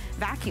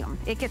vacuum.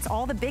 It gets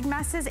all the big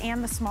messes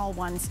and the small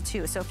ones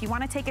too. So if you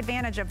want to take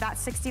advantage of that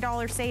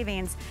 $60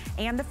 savings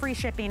and the free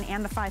shipping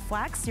and the 5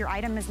 Flex, your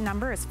item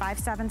number is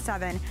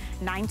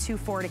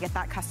 577924 to get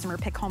that customer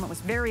pick home. It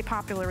was very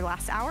popular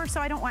last hour,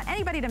 so I don't want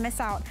anybody to miss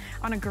out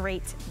on a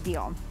great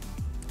deal.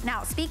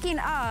 Now, speaking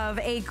of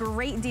a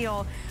great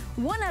deal,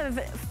 one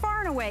of far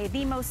and away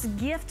the most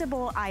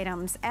giftable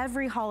items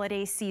every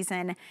holiday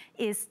season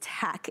is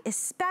tech,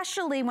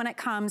 especially when it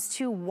comes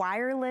to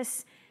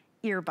wireless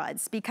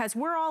earbuds, because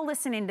we're all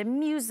listening to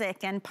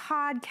music and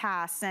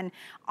podcasts and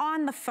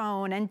on the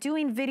phone and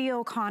doing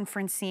video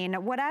conferencing.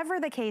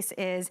 Whatever the case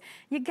is,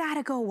 you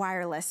gotta go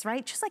wireless,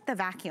 right? Just like the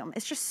vacuum,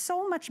 it's just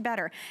so much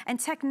better. And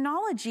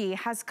technology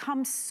has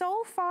come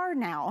so far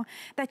now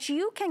that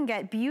you can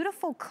get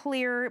beautiful,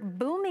 clear,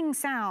 booming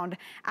sound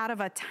out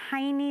of a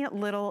tiny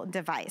little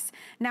device.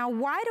 Now,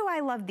 why do I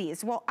love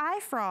these? Well,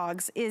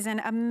 iFrogs is an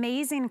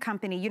amazing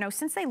company. You know,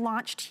 since they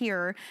launched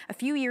here a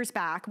few years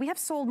back, we have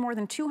sold more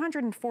than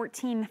 214,000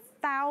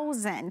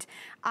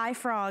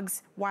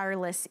 iFrogs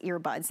wireless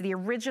earbuds, the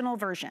original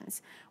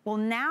versions. Well,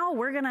 now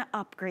we're gonna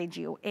upgrade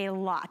you a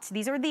lot.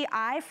 These are the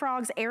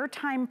iFrogs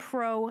Airtime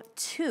Pro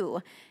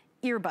 2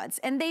 earbuds,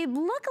 and they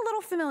look a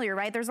little familiar,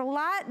 right? There's a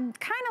lot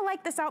kind of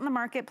like this out in the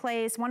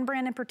marketplace. One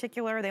brand in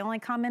particular, they only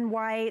come in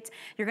white.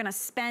 You're gonna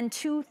spend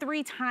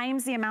 2-3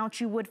 times the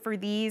amount you would for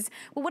these.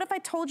 Well, what if I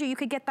told you you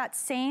could get that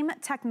same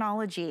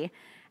technology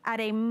at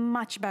a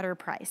much better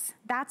price?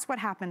 That's what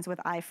happens with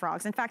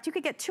iFrogs. In fact, you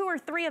could get 2 or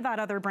 3 of that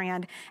other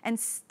brand and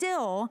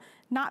still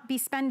not be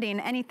spending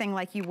anything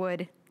like you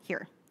would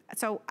here.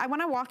 So I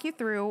wanna walk you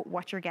through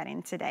what you're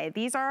getting today.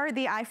 These are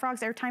the iFrogs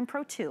Airtime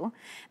Pro 2.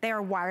 They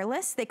are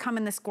wireless. They come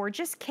in this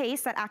gorgeous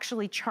case that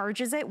actually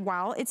charges it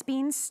while it's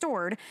being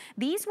stored.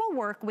 These will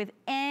work with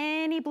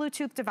any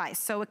Bluetooth device.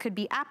 So it could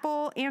be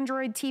Apple,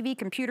 Android, TV,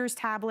 computers,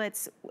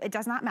 tablets, it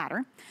does not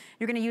matter.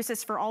 You're gonna use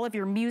this for all of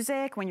your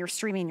music, when you're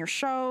streaming your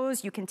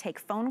shows. You can take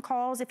phone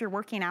calls if you're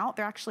working out.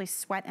 They're actually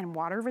sweat and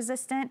water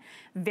resistant,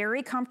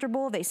 very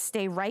comfortable. They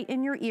stay right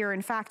in your ear.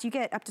 In fact, you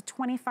get up to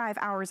 25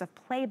 hours of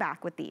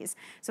playback with these.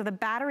 So the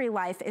battery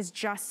life is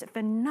just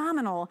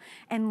phenomenal.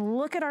 And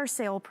look at our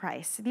sale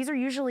price. These are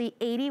usually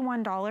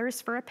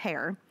 $81 for a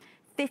pair,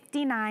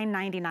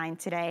 $59.99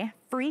 today.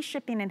 Free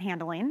shipping and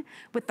handling.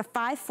 With the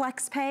 5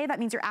 flex pay, that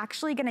means you're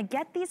actually gonna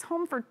get these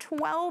home for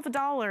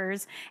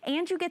 $12,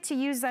 and you get to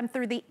use them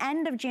through the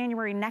end of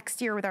January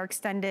next year with our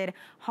extended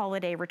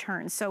holiday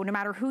returns. So no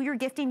matter who you're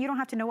gifting, you don't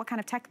have to know what kind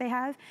of tech they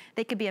have.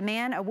 They could be a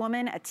man, a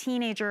woman, a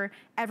teenager.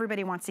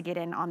 Everybody wants to get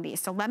in on these.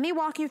 So let me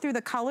walk you through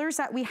the colors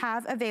that we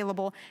have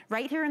available.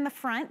 Right here in the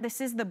front, this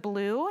is the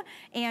blue,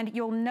 and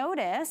you'll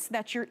notice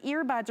that your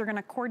earbuds are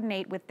gonna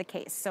coordinate with the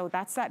case. So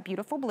that's that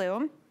beautiful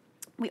blue.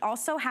 We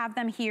also have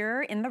them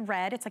here in the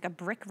red. It's like a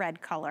brick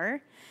red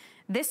color.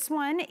 This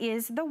one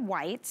is the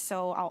white,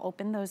 so I'll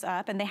open those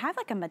up. And they have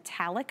like a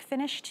metallic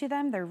finish to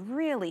them. They're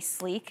really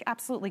sleek,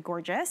 absolutely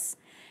gorgeous.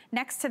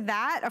 Next to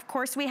that, of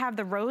course, we have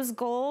the rose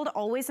gold,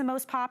 always the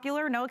most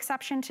popular, no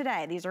exception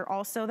today. These are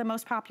also the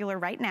most popular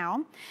right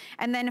now.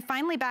 And then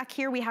finally back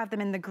here, we have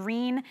them in the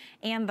green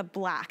and the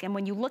black. And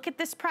when you look at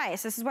this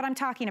price, this is what I'm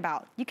talking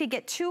about. You could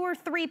get 2 or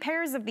 3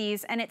 pairs of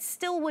these and it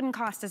still wouldn't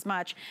cost as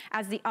much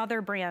as the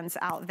other brands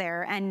out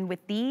there. And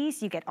with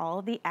these, you get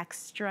all the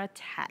extra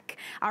tech.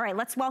 All right,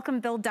 let's welcome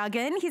Bill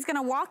Duggan. He's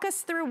gonna walk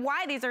us through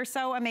why these are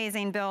so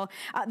amazing, Bill.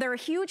 They're a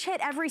huge hit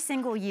every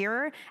single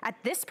year.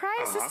 At this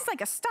price, this is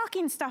like a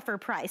stocking stuffer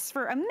price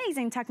for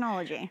amazing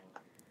technology.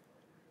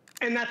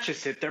 And that's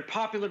just it. They're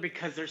popular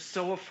because they're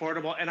so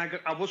affordable. And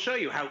I will show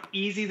you how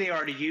easy they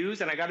are to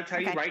use. And I got to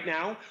tell you right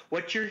now,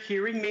 what you're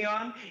hearing me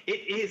on,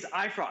 it is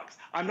iFrogs.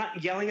 I'm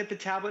not yelling at the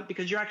tablet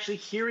because you're actually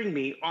hearing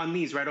me on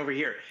these right over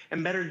here.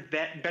 And better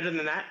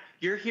than that,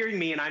 you're hearing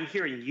me and I'm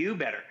hearing you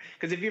better.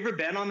 Because have you ever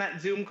been on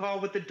that Zoom call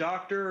with the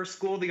doctor or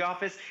school, the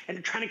office,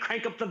 and trying to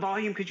crank up the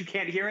volume because you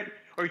can't hear it?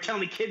 Or you're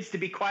telling the kids to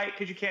be quiet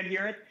because you can't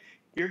hear it?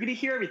 You're going to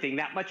hear everything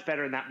that much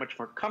better and that much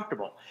more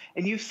comfortable.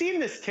 And you've seen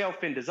this tail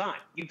fin design.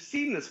 You've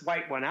seen this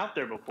white one out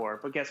there before,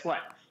 but guess what?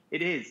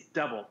 It is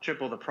double,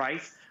 triple the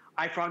price.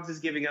 iFrogs is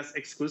giving us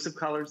exclusive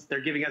colors. They're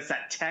giving us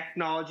that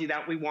technology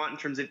that we want in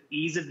terms of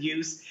ease of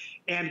use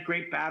and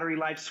great battery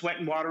life, sweat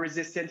and water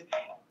resistant.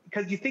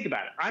 Because you think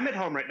about it, I'm at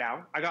home right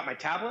now. I got my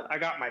tablet, I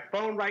got my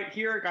phone right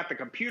here, I got the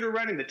computer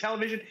running, the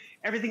television,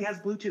 everything has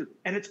Bluetooth.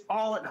 And it's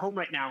all at home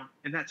right now,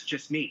 and that's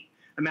just me.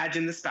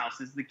 Imagine the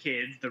spouses, the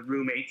kids, the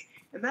roommates.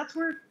 And that's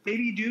where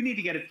maybe you do need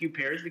to get a few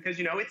pairs because,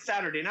 you know, it's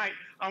Saturday night.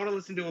 I want to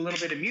listen to a little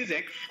bit of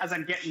music as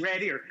I'm getting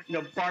ready or, you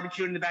know,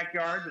 barbecuing in the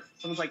backyard.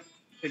 Someone's like,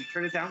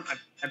 turn it down.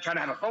 I'm trying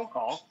to have a phone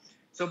call.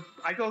 So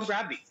I go and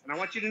grab these. And I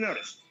want you to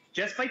notice,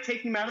 just by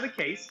taking them out of the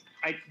case,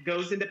 it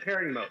goes into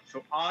pairing mode.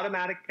 So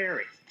automatic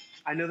pairing.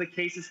 I know the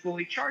case is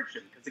fully charged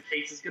because the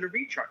case is going to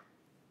recharge.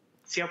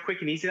 See how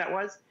quick and easy that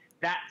was?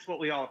 That's what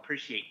we all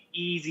appreciate,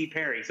 easy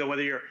pairing. So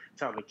whether you're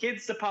telling the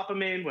kids to pop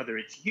them in, whether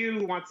it's you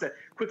who wants to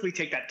quickly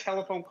take that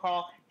telephone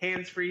call,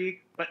 hands-free,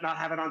 but not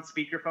have it on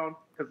speakerphone,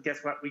 because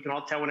guess what? We can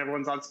all tell when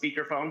everyone's on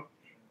speakerphone.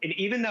 And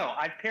even though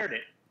I've paired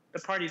it, the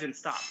party didn't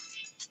stop.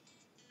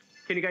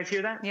 Can you guys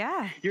hear that?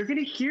 Yeah. You're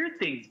going to hear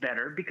things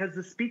better because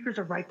the speakers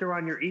are right there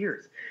on your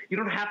ears. You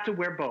don't have to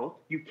wear both.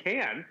 You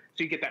can,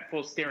 so you get that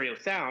full stereo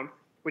sound,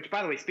 which,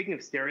 by the way, speaking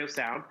of stereo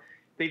sound,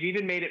 they've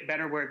even made it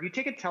better where if you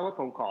take a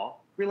telephone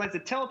call, realize the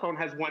telephone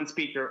has one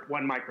speaker,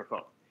 one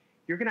microphone.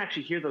 you're gonna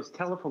actually hear those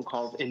telephone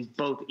calls in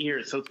both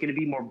ears. So it's gonna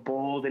be more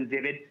bold and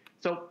vivid.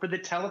 So for the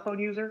telephone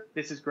user,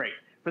 this is great.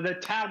 For the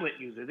tablet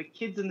user, the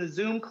kids in the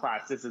Zoom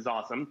class, this is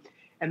awesome.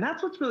 And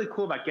that's what's really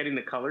cool about getting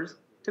the colors.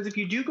 Because if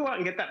you do go out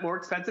and get that more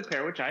expensive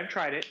pair, which I've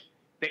tried it,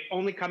 they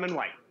only come in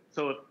white.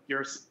 So if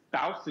your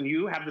spouse and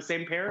you have the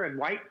same pair in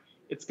white,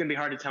 it's going to be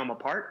hard to tell them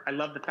apart. I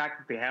love the fact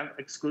that they have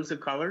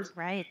exclusive colors.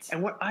 Right.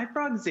 And what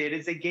iFrogs did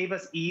is they gave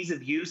us ease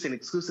of use and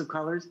exclusive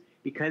colors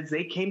because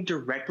they came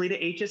directly to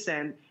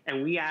HSN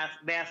and they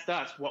asked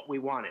us what we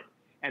wanted.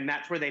 And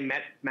that's where they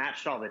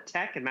matched all the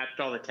tech and matched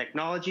all the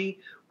technology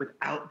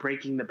without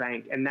breaking the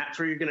bank. And that's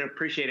where you're going to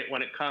appreciate it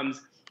when it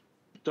comes.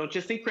 Don't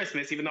just think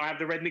Christmas, even though I have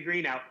the red and the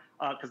green out,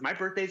 because my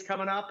birthday's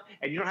coming up,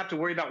 and you don't have to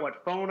worry about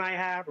what phone I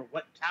have or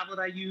what tablet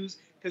I use,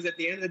 because at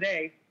the end of the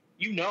day,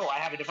 you know I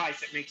have a device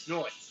that makes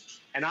noise.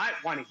 And I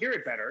want to hear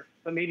it better,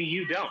 but maybe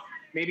you don't.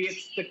 Maybe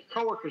it's the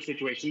coworker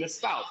situation, the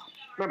spouse.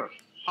 Remember,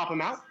 pop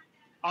them out.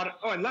 Oh,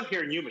 I love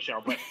hearing you,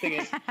 Michelle, but the thing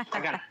is,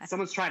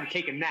 someone's trying to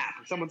take a nap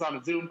or someone's on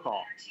a Zoom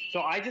call.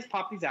 So I just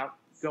pop these out,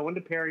 go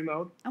into pairing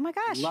mode. Oh my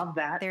gosh. Love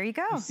that. There you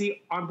go. You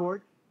see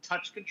onboard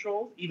touch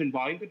controls, even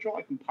volume control.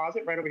 I can pause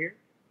it right over here.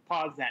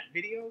 Pause that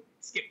video,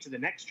 skip to the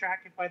next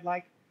track if I'd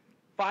like.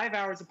 5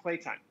 hours of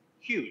playtime,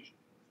 huge.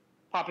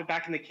 Pop it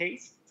back in the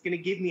case. It's gonna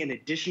give me an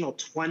additional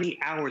 20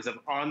 hours of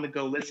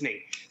on-the-go listening.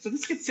 So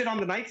this could sit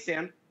on the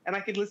nightstand and I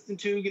could listen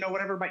to,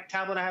 whatever my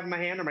tablet I have in my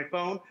hand or my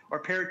phone or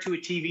pair it to a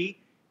TV.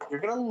 You're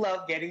gonna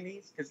love getting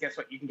these because guess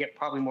what? You can get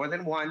probably more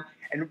than one.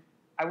 And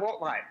I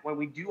won't lie, when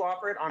we do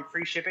offer it on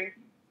free shipping,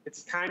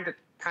 it's time to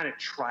kind of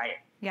try it.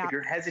 Yeah. If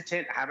you're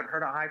hesitant, haven't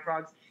heard of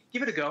iFrogs,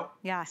 give it a go.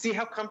 Yeah. See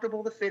how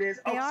comfortable the fit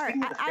is. They are.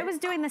 I was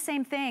doing the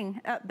same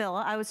thing, Bill.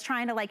 I was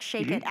trying to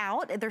shape it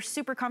out. They're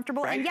super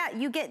comfortable. Right. And yeah,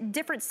 you get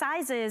different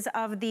sizes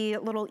of the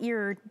little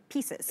ear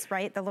pieces,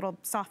 right? The little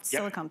soft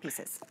silicone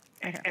pieces.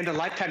 Right and a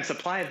lifetime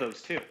supply of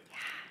those too. Yeah.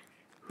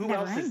 Who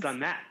else has done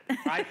that?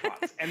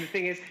 iFrogs. And the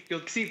thing is,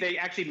 you'll see they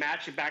actually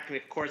match it back to the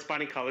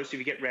corresponding colors. So if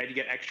you get red, you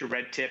get extra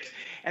red tips.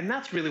 And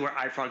that's really where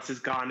iFrogs has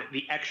gone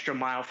the extra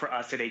mile for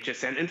us at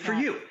HSN and for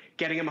you,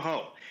 getting them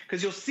home.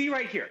 Because you'll see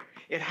right here,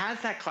 it has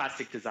that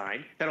classic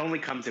design that only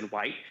comes in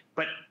white,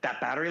 but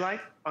that battery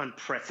life,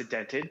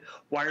 unprecedented.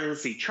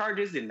 Wirelessly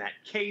charges in that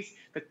case.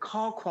 The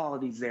call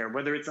quality's there,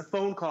 whether it's a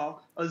phone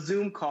call, a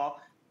Zoom call.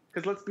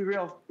 Because let's be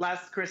real,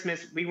 last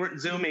Christmas, we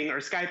weren't Zooming or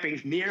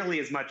Skyping nearly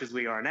as much as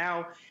we are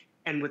now.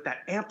 And with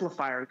that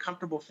amplifier and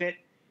comfortable fit,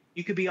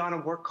 you could be on a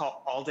work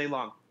call all day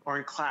long or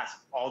in class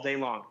all day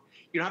long.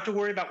 You don't have to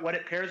worry about what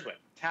it pairs with.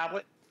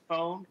 Tablet,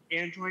 phone,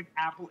 Android,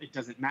 Apple, it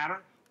doesn't matter.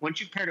 Once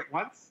you've paired it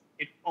once,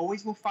 it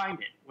always will find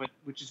it,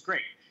 which is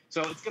great. So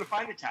it's going to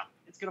find the tablet.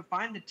 It's going to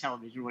find the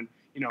television when,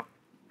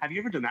 have you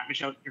ever done that,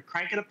 Michelle? You're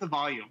cranking up the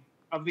volume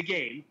of the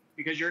game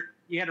because you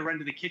had to run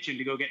to the kitchen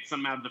to go get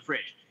something out of the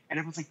fridge. And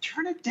everyone's like,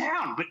 turn it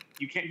down, but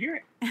you can't hear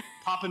it.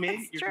 Pop them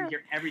in, you're going to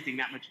hear everything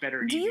that much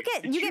better. Do you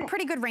get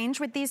pretty good range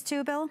with these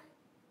too, Bill?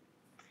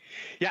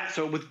 Yeah,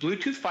 so with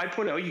Bluetooth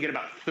 5.0, you get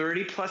about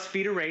 30 plus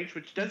feet of range,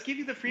 which does give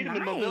you the freedom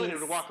and mobility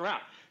to walk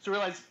around. So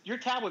realize your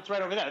tablet's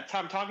right over there. That's how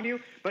I'm talking to you,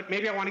 but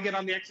maybe I want to get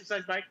on the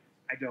exercise bike.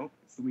 I don't,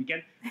 it's the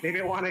weekend.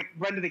 Maybe I want to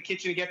run to the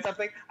kitchen and get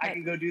something. I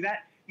can go do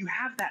that. You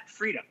have that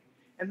freedom.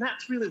 And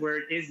that's really where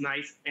it is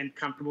nice and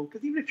comfortable,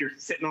 because even if you're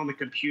sitting on the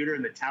computer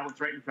and the tablet's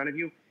right in front of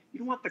you, you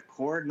don't want the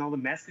cord and all the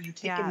mess because you're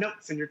taking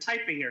notes and you're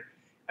typing. You're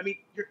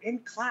in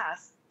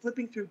class,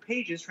 flipping through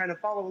pages, trying to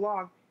follow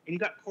along, and you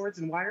got cords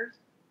and wires,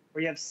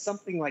 or you have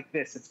something like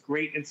this. It's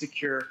great and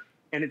secure,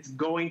 and it's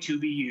going to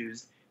be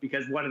used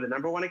because one of the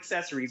 #1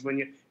 accessories when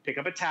you pick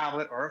up a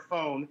tablet or a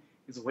phone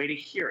is a way to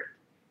hear it.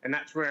 And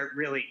that's where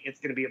really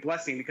it's going to be a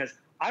blessing because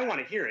I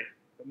want to hear it,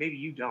 but maybe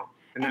you don't.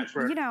 And that's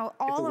where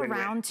all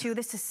around too,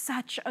 this is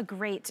such a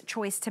great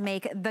choice to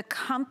make. The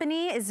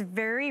company is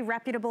very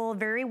reputable,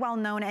 very well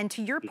known. And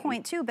to your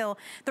point too, Bill,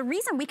 the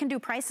reason we can do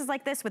prices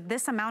like this with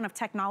this amount of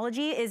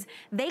technology is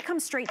they come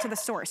straight to the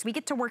source. We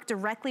get to work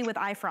directly with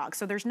iFrog.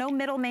 So there's no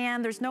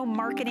middleman, there's no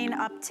marketing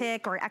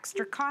uptick or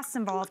extra costs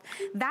involved.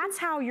 That's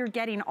how you're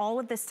getting all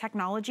of this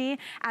technology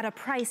at a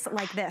price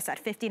like this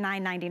at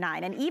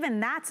 $59.99. And even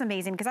that's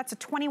amazing because that's a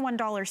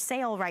 $21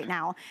 sale right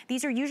now.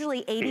 These are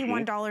usually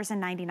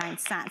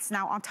 $81.99.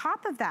 Now, on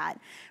top of that,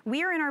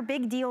 we are in our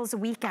big deals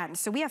weekend.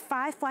 So we have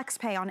 5 flex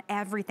pay on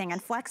everything.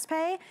 And flex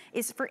pay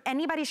is for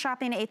anybody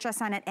shopping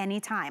HSN at any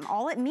time.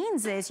 All it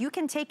means is you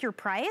can take your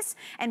price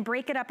and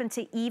break it up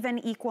into even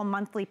equal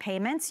monthly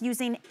payments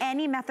using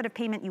any method of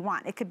payment you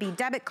want. It could be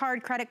debit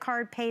card, credit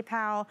card,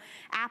 PayPal,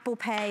 Apple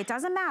Pay, it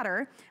doesn't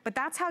matter. But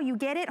that's how you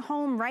get it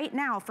home right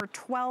now for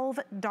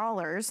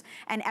 $12.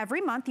 And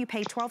every month you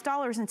pay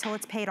 $12 until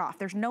it's paid off.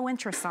 There's no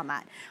interest on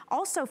that.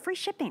 Also, free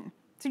shipping.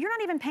 So you're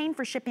not even paying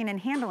for shipping and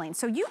handling.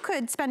 So you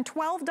could spend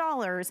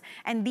 $12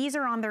 and these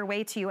are on their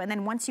way to you. And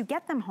then once you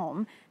get them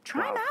home,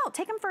 try them out,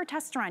 take them for a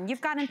test run.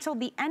 You've got until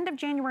the end of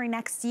January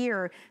next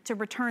year to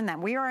return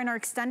them. We are in our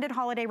extended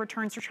holiday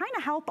returns. We're trying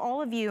to help all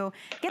of you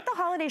get the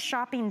holiday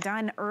shopping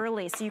done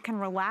early so you can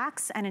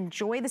relax and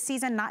enjoy the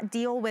season, not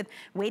deal with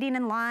waiting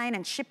in line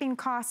and shipping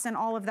costs and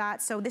all of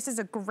that. So this is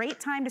a great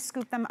time to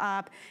scoop them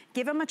up,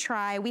 give them a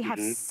try. We have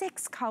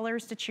 6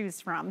 colors to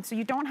choose from, so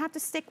you don't have to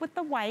stick with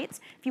the white.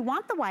 If you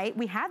want the white,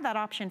 we have that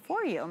option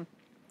for you.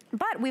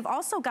 But we've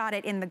also got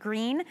it in the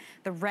green,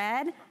 the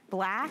red,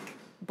 black,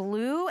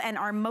 blue, and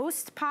our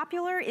most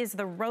popular is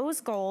the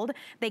rose gold.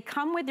 They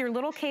come with your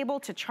little cable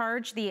to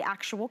charge the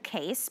actual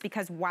case,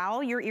 because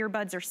while your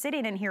earbuds are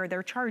sitting in here,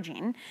 they're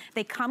charging.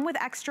 They come with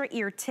extra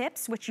ear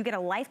tips, which you get a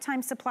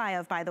lifetime supply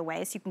of, by the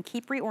way, so you can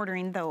keep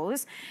reordering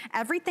those.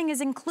 Everything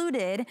is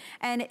included,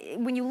 and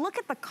when you look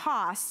at the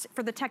cost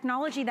for the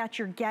technology that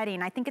you're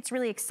getting, I think it's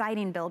really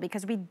exciting, Bill,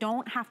 because we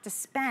don't have to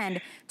spend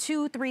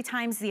 2-3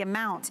 times the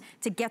amount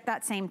to get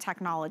that same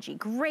technology.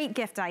 Great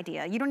gift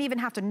idea. You don't even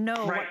have to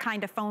know what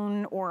kind of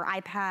phone or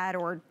iPad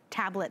or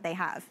tablet they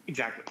have.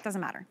 Exactly. Doesn't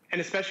matter. And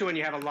especially when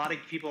you have a lot of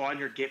people on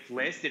your gift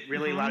list, it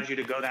really allows you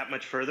to go that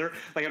much further.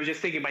 Like I was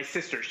just thinking, my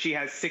sister, she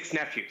has 6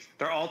 nephews.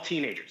 They're all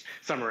teenagers.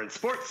 Some are in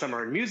sports, some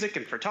are in music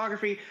and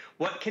photography.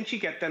 What can she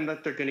get them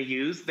that they're going to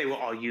use? They will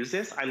all use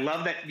this. I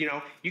love that, you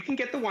know, you can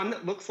get the one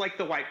that looks like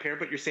the white pair,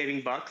 but you're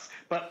saving bucks.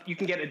 But you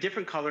can get a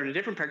different color and a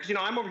different pair. Because, you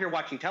know, I'm over here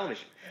watching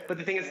television. But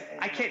the thing is,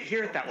 I can't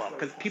hear it that well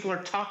because people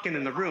are talking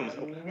in the rooms.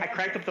 I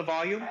crank up the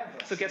volume.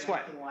 So guess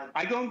what?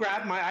 I go and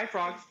grab my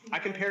iFrogs. I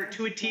compare it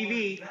to a TV.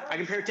 I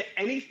compare it to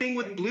anything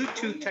with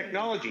Bluetooth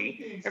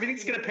technology.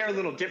 Everything's going to pair a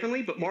little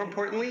differently, but more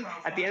importantly,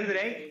 at the end of the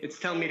day, it's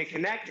telling me to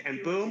connect,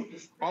 and boom,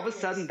 all of a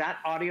sudden that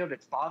audio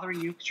that's bothering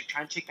you because you're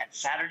trying to take that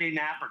Saturday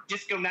nap or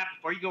disco nap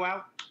before you go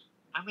out,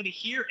 I'm going to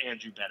hear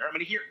Andrew better. I'm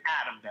going to hear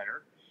Adam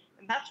better.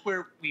 And that's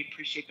where we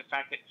appreciate the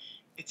fact that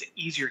it's an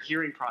easier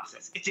hearing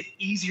process. It's an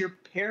easier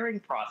pairing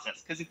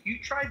process, because if you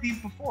tried these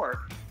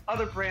before,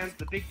 other brands,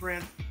 the big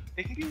brands,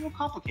 they can be a little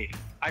complicated.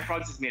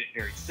 iFrogs has made it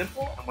very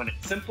simple, and when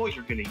it's simple,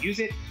 you're going to use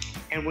it.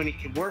 And when it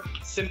can work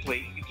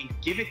simply, you can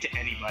give it to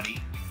anybody,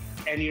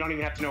 and you don't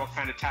even have to know what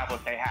kind of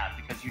tablet they have,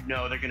 because you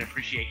know they're going to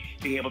appreciate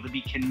being able to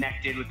be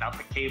connected without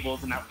the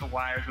cables and out the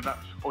wires, without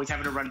always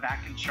having to run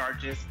back and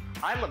charge this.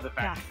 I love the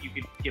fact that you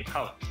can give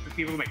colors. Because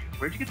people go,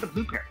 where'd you get the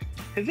blue pair?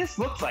 Because this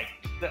looks like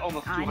the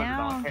almost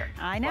 $200 pair.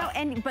 I know,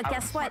 but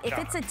guess what? If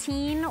it's a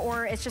teen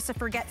or it's just a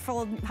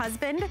forgetful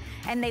husband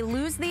and they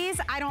lose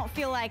these, I don't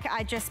feel like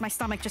my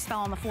stomach just fell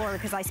on the floor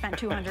because I spent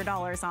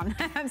 $200 on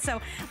them.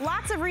 So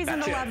lots of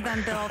reason to love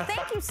them, Bill.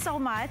 Thank you so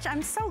much.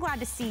 I'm so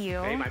glad to see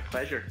you. Hey, my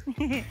pleasure.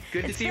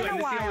 Good to see you, and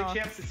this is the only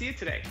chance to see you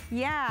today.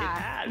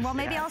 Yeah. Well,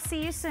 maybe I'll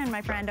see you soon,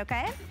 my friend,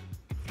 okay?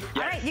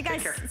 All right, you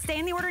guys stay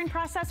in the ordering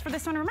process for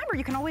this one. Remember,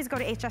 you can always go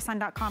to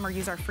hsn.com or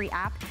use our free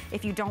app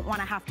if you don't want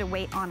to have to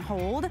wait on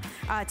hold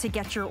to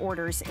get your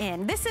orders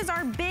in. This is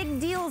our big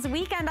deals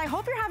weekend. I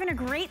hope you're having a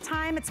great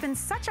time. It's been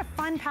such a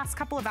fun past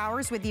couple of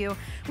hours with you.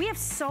 We have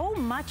so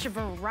much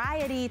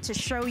variety to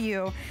show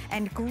you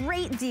and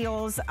great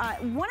deals.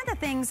 One of the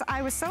things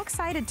I was so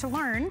excited to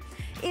learn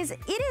is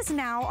it is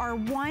now our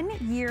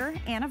 1-year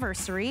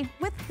anniversary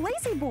with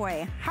Lazy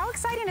Boy. How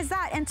exciting is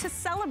that? And to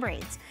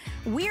celebrate,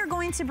 we are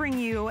going to bring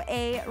you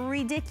a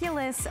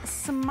ridiculous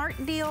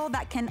smart deal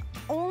that can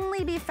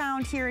only be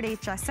found here at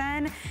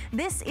HSN.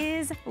 This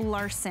is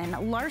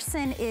Larson.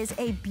 Larson is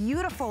a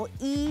beautiful,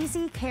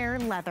 easy care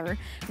leather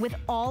with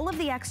all of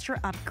the extra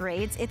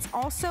upgrades. It's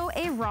also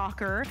a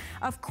rocker.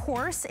 Of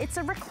course, it's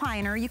a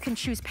recliner. You can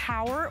choose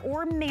power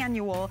or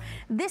manual.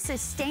 This is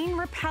stain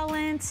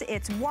repellent.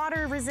 It's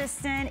water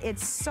resistant.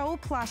 It's so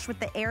plush with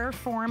the air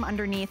form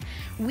underneath.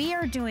 We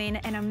are doing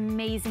an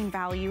amazing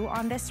value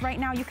on this right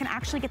now. You can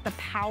actually get the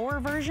power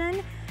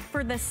version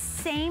for the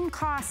same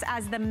cost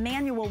as the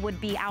manual would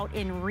be out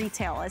in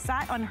retail. Is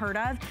that unheard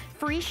of?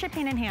 Free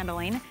shipping and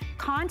handling,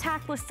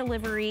 contactless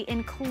delivery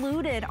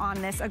included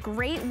on this, a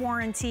great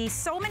warranty,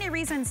 so many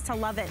reasons to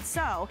love it.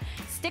 So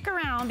stick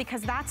around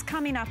because that's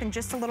coming up in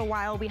just a little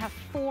while. We have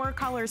 4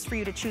 colors for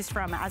you to choose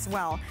from as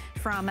well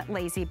from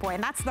Lazy Boy.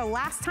 And that's the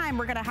last time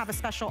we're gonna have a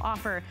special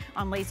offer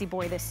on Lazy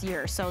Boy this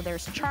year. So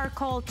there's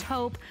charcoal,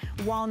 taupe,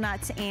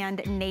 walnut,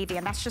 and navy.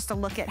 And that's just a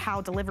look at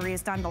how delivery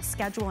is done. They'll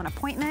schedule an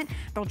appointment.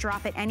 They'll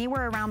drop it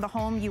anywhere around the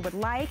home you would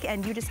like,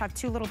 and you just have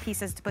 2 little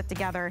pieces to put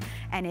together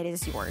and it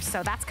is yours.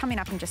 So that's coming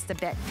up in just a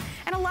bit.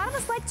 And a lot of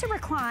us like to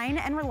recline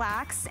and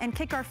relax and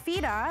kick our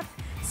feet up,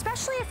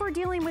 especially if we're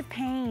dealing with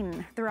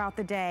pain throughout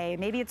the day.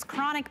 Maybe it's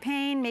chronic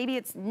pain, maybe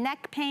it's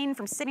neck pain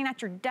from sitting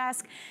at your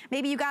desk,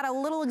 maybe you got a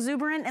little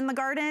exuberant in the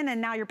garden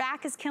and now your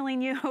back is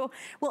killing you.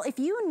 Well, if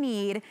you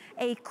need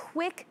a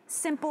quick,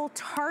 simple,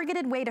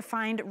 targeted way to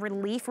find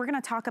relief, we're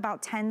gonna talk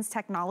about TENS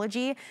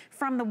technology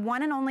from the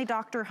one and only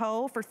Dr.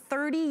 Ho for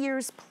 30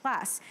 years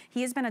plus.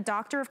 He has been a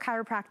doctor of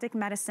chiropractic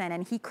medicine,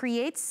 and he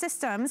creates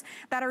systems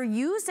that are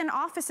used in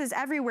offices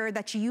everywhere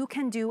that you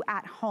can do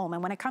at home.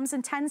 And when it comes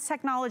to TENS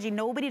technology,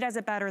 nobody does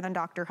it better better than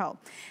Dr. Ho.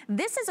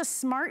 This is a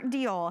smart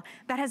deal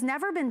that has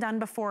never been done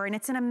before, and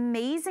it's an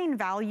amazing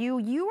value.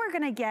 You are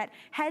gonna get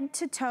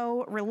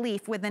head-to-toe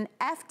relief with an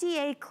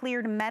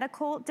FDA-cleared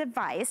medical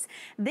device.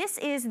 This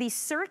is the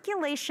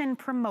circulation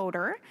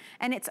promoter,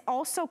 and it's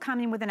also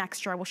coming with an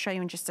extra. We'll show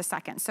you in just a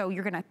second. So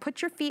you're gonna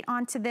put your feet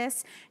onto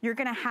this. You're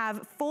gonna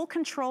have full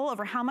control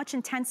over how much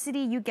intensity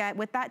you get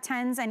with that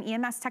TENS and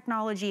EMS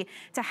technology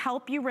to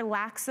help you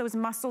relax those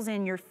muscles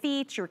in your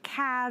feet, your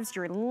calves,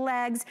 your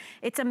legs.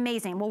 It's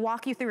amazing. We'll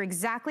walk you through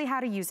exactly how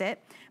to use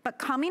it. But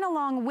coming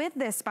along with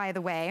this, by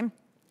the way,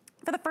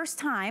 for the first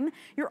time,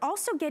 you're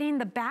also getting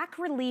the back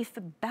relief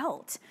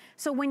belt.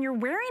 So when you're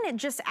wearing it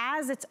just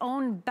as its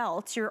own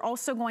belt, you're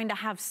also going to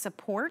have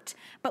support.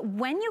 But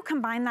when you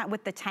combine that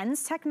with the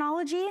TENS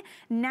technology,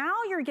 now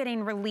you're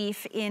getting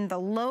relief in the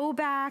low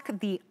back,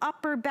 the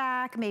upper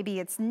back, maybe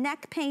it's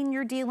neck pain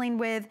you're dealing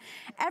with.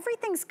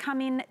 Everything's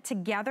coming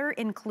together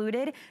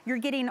included. You're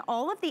getting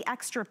all of the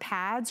extra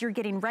pads. You're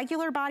getting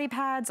regular body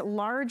pads,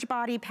 large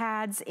body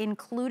pads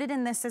included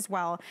in this as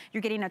well.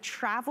 You're getting a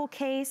travel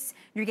case.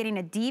 You're getting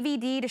a DVD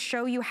to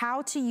show you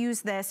how to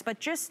use this, but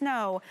just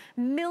know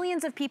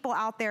millions of people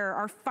out there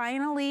are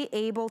finally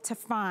able to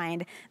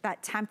find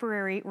that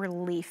temporary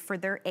relief for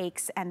their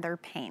aches and their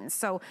pains.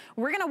 So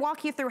we're gonna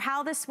walk you through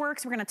how this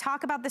works. We're gonna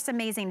talk about this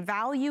amazing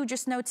value.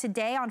 Just know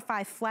today on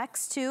 5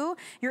 Flex 2,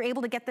 you're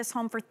able to get this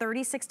home for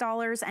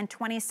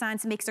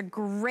 $36.20. Makes a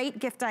great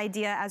gift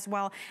idea as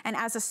well. And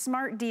as a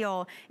smart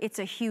deal, it's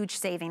a huge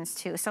savings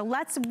too. So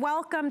let's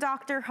welcome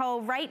Dr. Ho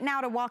right now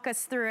to walk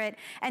us through it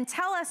and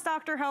tell us,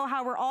 Dr. Ho,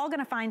 how we're all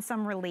gonna find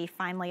some relief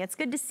finally. It's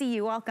good to see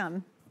you.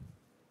 Welcome.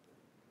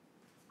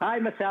 Hi,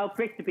 Michelle.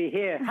 Great to be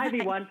here. Hi,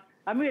 everyone.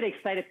 I'm really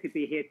excited to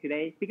be here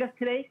today because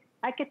today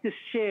I get to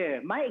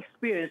share my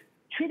experience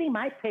treating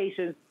my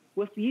patients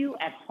with you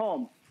at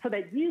home so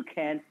that you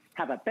can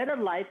have a better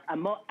life, a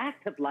more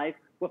active life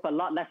with a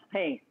lot less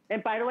pain.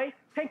 And by the way,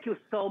 thank you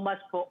so much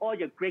for all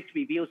your great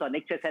reviews on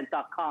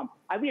hsn.com.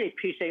 I really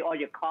appreciate all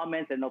your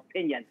comments and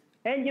opinions.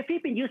 And if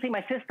you've been using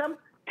my system,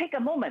 take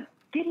a moment.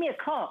 Give me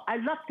a call.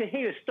 I'd love to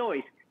hear your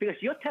stories because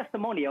your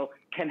testimonial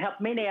can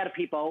help many other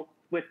people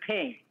with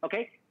pain,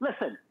 okay?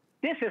 Listen,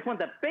 this is one of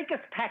the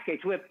biggest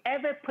packages we've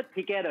ever put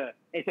together.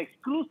 It's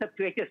exclusive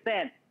to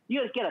HSN.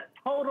 You'll get a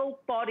total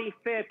body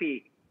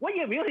therapy. What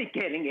you're really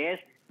getting is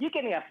you're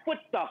getting a foot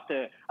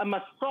doctor, a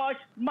massage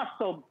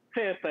muscle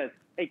therapist,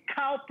 a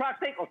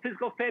chiropractic or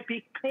physical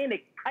therapy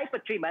clinic type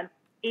of treatment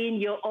in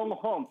your own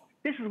home.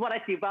 This is what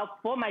I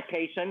developed for my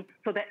patients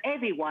so that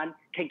everyone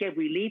can get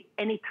relief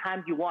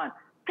anytime you want.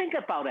 Think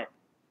about it.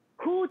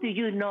 Who do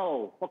you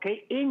know,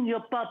 okay, in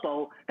your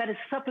bubble that is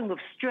suffering with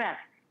stress,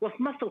 with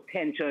muscle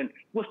tension,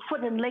 with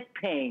foot and leg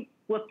pain,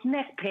 with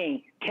neck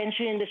pain,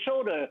 tension in the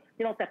shoulder,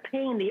 you know, the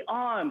pain in the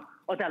arm,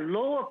 or the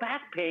lower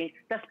back pain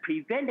that's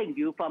preventing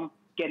you from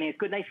getting a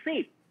good night's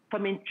sleep,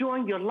 from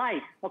enjoying your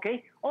life,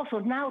 okay? Also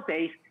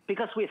nowadays,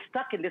 because we're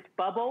stuck in this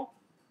bubble,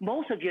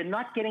 most of you are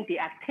not getting the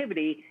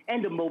activity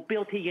and the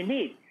mobility you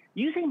need.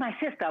 Using my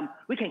system,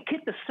 we can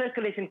keep the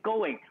circulation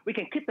going. We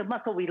can keep the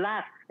muscle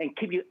relaxed and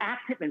keep you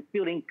active and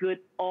feeling good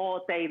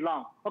all day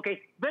long.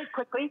 Okay, very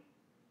quickly,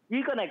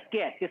 you're gonna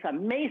get this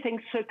amazing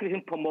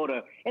circulation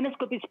promoter, and it's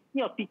got this,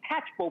 you know,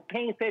 detachable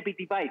pain therapy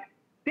device.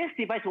 This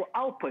device will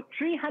output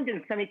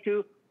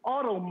 372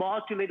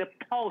 auto-modulated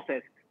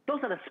pulses. Those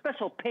are the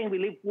special pain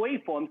relief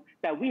waveforms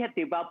that we have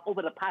developed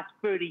over the past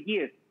 30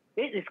 years.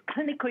 It is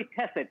clinically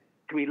tested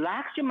to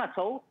relax your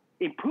muscle,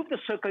 improve the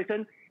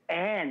circulation,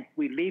 and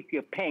relieve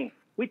your pain.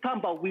 We're talking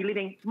about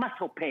relieving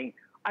muscle pain,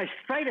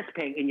 arthritis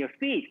pain in your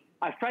feet,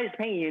 arthritis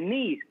pain in your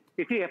knees.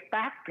 If you have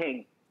back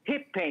pain,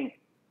 hip pain,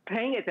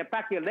 pain at the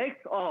back of your legs,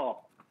 oh,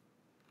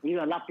 you're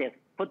gonna love this.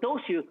 For those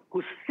of you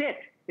who sit,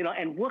 you know,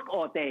 and work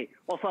all day,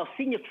 or for a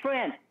senior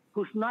friend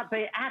who's not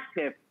very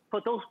active, for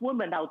those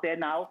women out there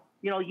now,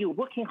 you know, you're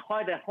working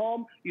hard at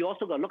home, you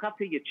also got to look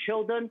after your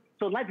children,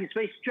 so life is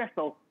very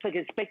stressful, so you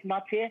can expect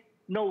not here.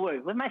 No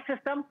worries. With my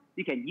system,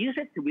 you can use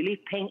it to relieve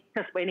pain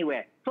just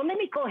anywhere. So let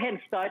me go ahead and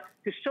start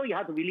to show you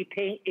how to relieve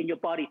pain in your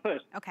body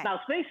first. Okay. Now,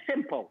 it's very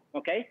simple,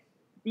 okay?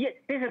 This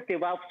is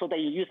developed so that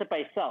you use it by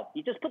yourself.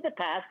 You just put the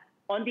pad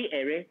on the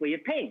area where you're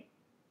pain.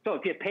 So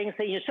if you're pain,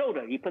 say, in your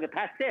shoulder, you put the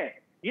pad there.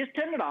 You just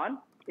turn it on.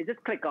 You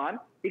just click on.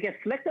 You can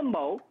select the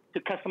mode to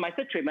customize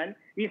the treatment.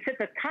 You set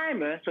the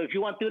timer. So if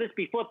you want to do this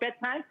before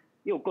bedtime,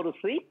 you'll go to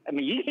sleep. I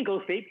mean, you can go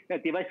to sleep. The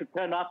device will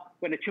turn off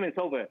when the treatment's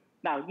over.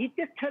 Now, you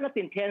just turn up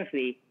the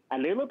intensity a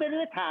little bit at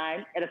a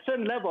time at a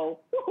certain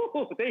level.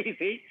 There you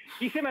see.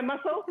 You see my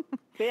muscle?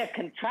 They are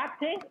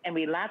contracting and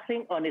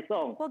relaxing on its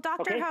own. Well,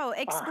 Dr. Ho,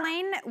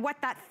 explain what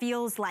that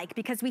feels like,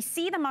 because we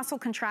see the muscle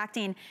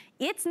contracting.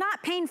 It's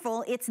not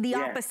painful. It's the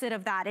opposite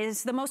of that. It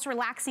is the most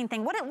relaxing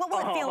thing. What will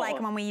it feel like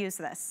when we use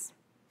this?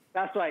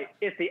 That's right.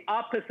 It's the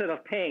opposite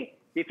of pain.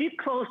 If you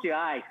close your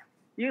eyes,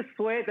 you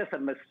swear there's a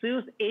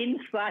masseuse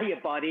inside your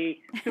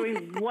body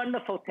doing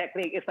wonderful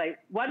technique. It's like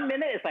 1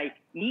 minute, it's like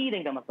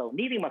kneading the muscle,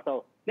 kneading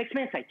muscle. Next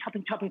minute, it's like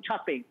chopping, chopping,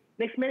 chopping.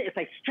 Next minute, it's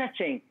like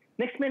stretching.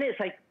 Next minute, it's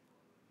like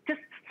just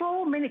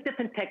so many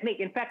different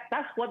techniques. In fact,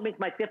 that's what makes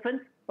my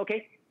difference,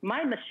 okay?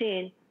 My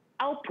machine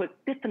output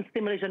different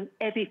stimulation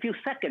every few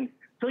seconds.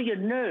 So your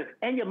nerve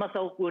and your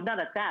muscle will not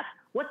adapt.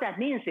 What that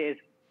means is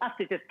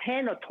after just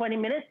 10 or 20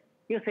 minutes,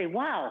 you'll say,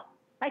 wow,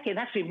 I can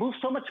actually move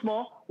so much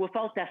more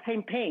without that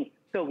same pain.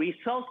 The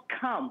results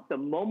come the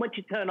moment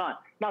you turn on.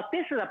 Now,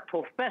 this is a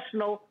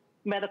professional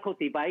medical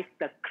device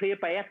that's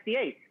cleared by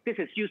FDA. This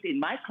is used in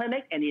my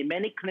clinic and in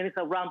many clinics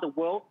around the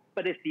world,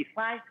 but it's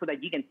designed so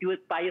that you can do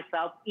it by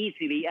yourself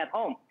easily at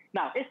home.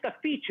 Now, it's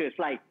got features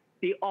like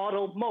the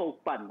auto mode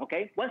button,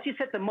 okay? Once you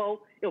set the mode,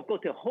 it'll go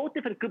to a whole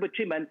different group of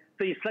treatment,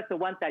 so you select the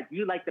one that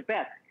you like the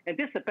best. And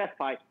this is the best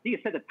part. You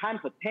can set the time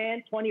for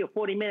 10, 20, or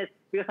 40 minutes,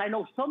 because I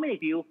know so many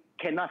of you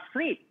cannot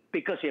sleep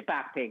because of your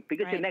back pain,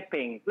 because your neck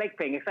pain, leg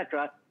pain,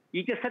 etc.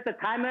 You just set the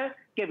timer,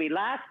 get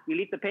relaxed,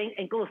 relieve the pain,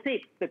 and go to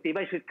sleep. The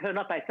device will turn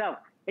off by itself.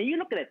 And you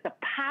look at it, the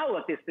power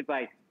of this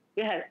device.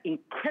 It has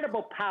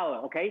incredible power,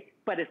 okay?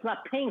 But it's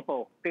not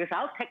painful because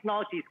our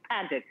technology is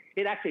patented.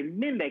 It actually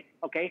mimics,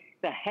 okay,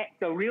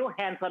 the real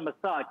hands-on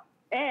massage.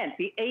 And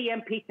the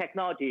AMP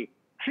technology,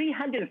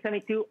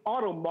 372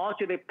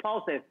 auto-modulated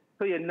pulses,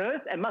 so your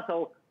nerves and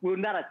muscle will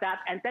not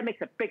adapt, and that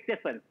makes a big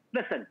difference.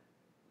 Listen,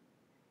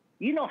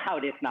 you know how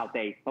it is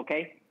nowadays,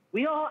 okay?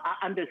 We all are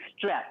under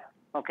stress,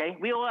 okay?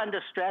 We all are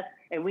under stress,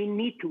 and we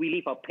need to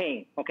relieve our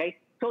pain, okay?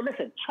 So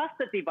listen, trust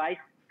the device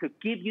to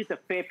give you the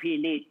therapy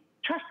you need.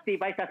 Trust the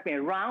device that's been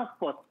around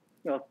for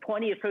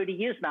 20 or 30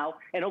 years now,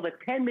 and over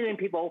 10 million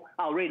people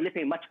are already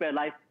living a much better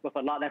life with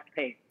a lot less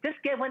pain. Just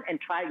get one and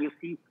try it. You'll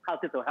see how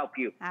this will help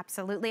you.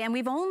 Absolutely. And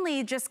we've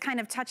only just kind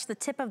of touched the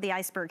tip of the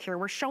iceberg here.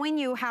 We're showing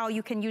you how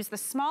you can use the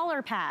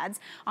smaller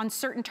pads on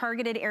certain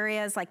targeted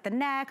areas like the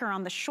neck or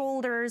on the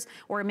shoulders,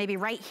 or maybe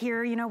right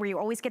here, you know, where you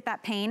always get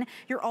that pain.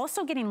 You're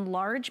also getting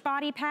large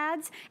body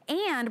pads.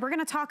 And we're going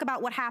to talk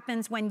about what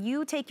happens when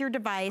you take your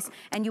device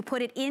and you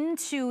put it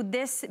into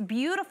this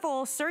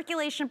beautiful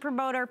circulation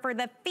promoter for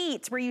the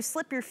feet, where you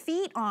slip your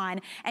feet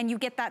on and you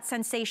get that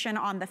sensation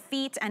on the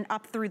feet and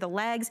up through the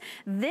legs.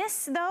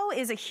 This, though,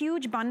 is a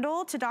huge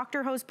bundle. To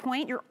Dr. Ho's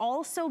point, you're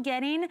also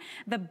getting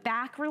the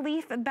back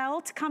relief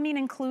belt coming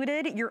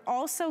included. You're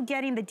also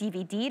getting the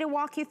DVD to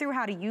walk you through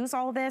how to use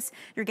all this.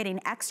 You're getting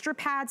extra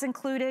pads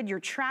included, your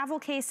travel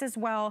case as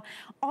well.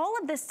 All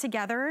of this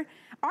together,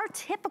 our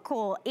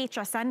typical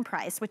HSN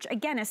price, which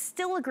again is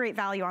still a great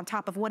value on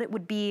top of what it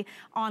would be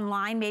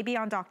online, maybe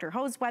on Dr.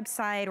 Ho's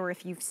website, or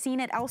if you've seen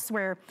it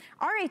elsewhere,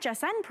 our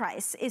HSN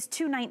price is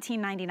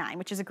 $219.99,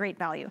 which is a great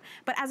value.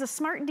 But as a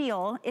smart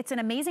deal, it's an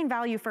amazing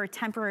value for a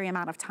temporary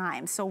amount of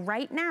time. So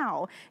right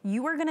now,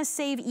 you are gonna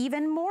save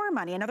even more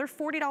money, another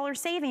 $40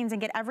 savings,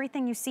 and get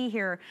everything you see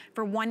here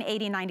for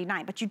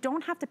 $180.99. But you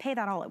don't have to pay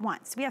that all at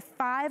once. We have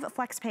 5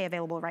 flex pay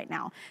available right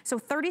now. So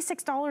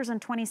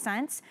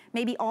 $36.20,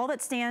 maybe all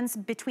that stands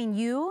between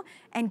you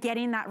and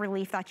getting that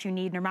relief that you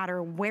need, no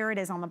matter where it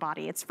is on the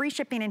body. It's free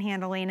shipping and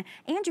handling,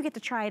 and you get to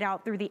try it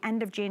out through the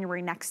end of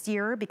January next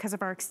year because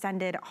of our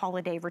extended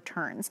holiday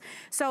returns.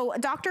 So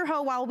Dr.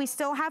 Ho, while we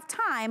still have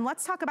time,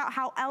 let's talk about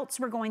how else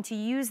we're going to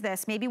use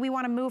this. Maybe we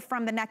want to move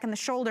from the neck and the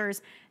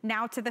shoulders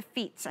now to the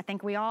feet. I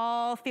think we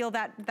all feel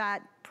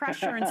that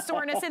pressure and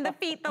soreness in the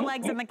feet, the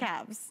legs, and the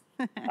calves.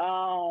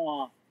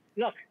 Oh,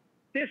 look,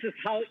 this is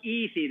how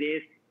easy it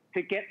is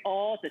to get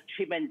all the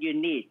treatment you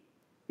need.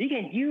 You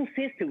can use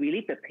this to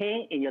relieve the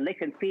pain in your legs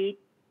and feet.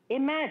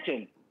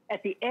 Imagine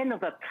at the end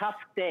of a tough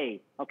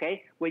day,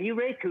 okay, when you're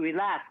ready to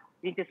relax,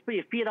 you just put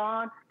your feet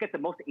on, get the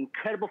most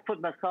incredible foot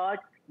massage,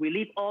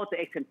 relieve all the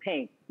aches and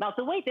pain. Now,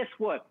 the way this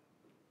works,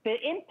 the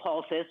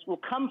impulses will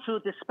come through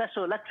this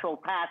special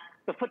electrode pad,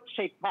 the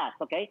foot-shaped pad,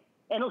 okay?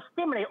 And it'll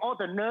stimulate all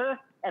the nerves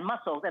and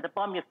muscles at the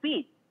bottom of your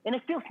feet. And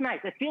it feels nice.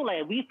 It feels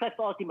like a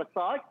reflexology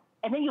massage.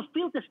 And then you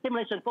feel the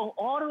stimulation going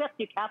all the way up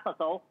to your calf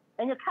muscle,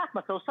 and your calf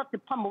muscle starts to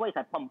pump away. It's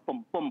like boom,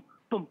 boom, boom,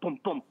 boom, boom,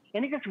 boom.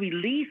 And it just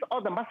releases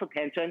all the muscle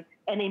tension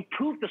and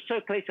improves the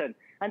circulation.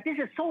 And this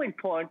is so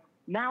important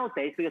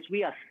nowadays because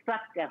we are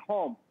stuck at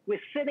home. We're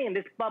sitting in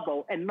this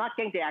bubble and not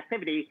getting the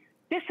activity.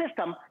 This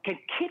system can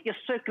keep your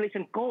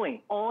circulation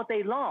going all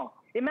day long.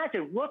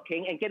 Imagine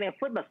working and getting a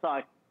foot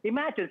massage.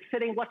 Imagine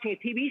sitting watching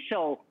a TV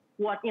show,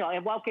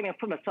 and while getting a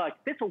foot massage.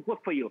 This will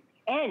work for you.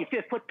 And if you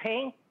have foot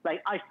pain,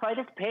 like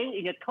arthritis pain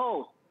in your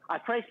toes,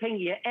 arthritis pain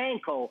in your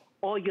ankle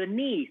or your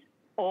knees,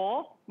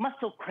 or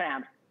muscle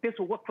cramps, this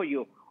will work for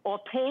you. Or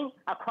pain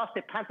across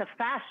the plantar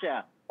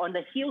fascia on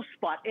the heel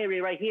spot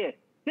area right here.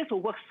 This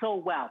will work so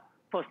well.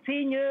 For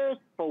seniors,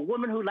 for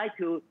women who like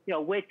to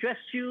wear dress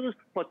shoes,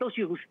 for those of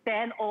you who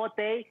stand all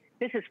day,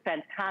 this is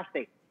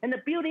fantastic. And the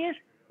beauty is,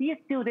 you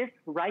do this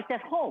right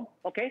at home,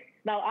 okay?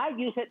 Now, I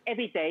use it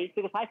every day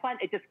because I find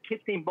it just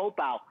keeps me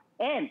mobile.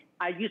 And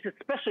I use it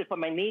especially for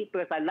my knee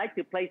because I like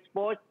to play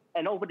sports.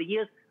 And over the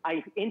years,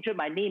 I injured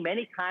my knee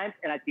many times,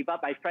 and I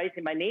developed arthritis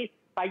in my knees.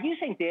 By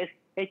using this,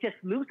 it just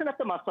loosens up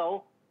the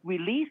muscle,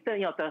 release the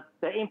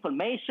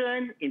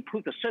inflammation,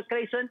 improve the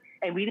circulation,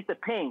 and relieve the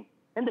pain.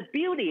 And the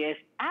beauty is,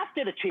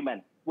 after the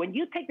treatment, when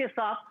you take this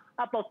off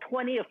about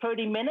 20 or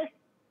 30 minutes,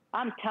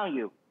 I'm telling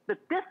you, the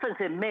difference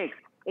it makes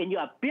in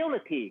your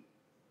ability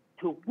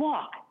to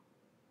walk.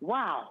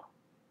 Wow.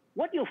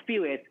 What you'll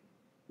feel is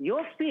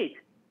your feet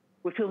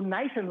will feel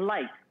nice and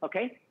light,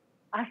 okay?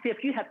 I feel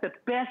if you have the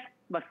best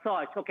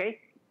massage, okay?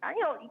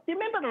 You know, do you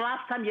remember the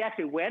last time you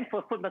actually went for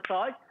a foot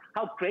massage?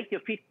 How great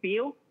your feet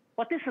feel?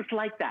 Well, this is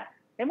like that.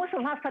 And when's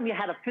the last time you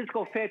had a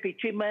physical therapy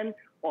treatment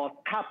or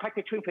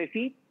chiropractic treatment for your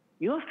feet?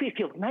 Your feet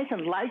feel nice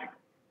and light.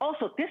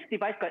 Also, this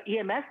device got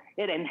EMS.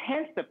 It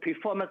enhanced the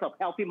performance of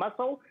healthy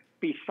muscle,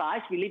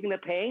 besides relieving the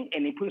pain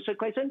and improving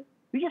circulation.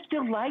 You just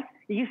feel light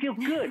and you feel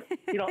good.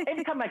 You know,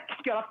 every time I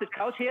get off the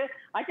couch here,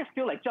 I just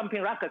feel like jumping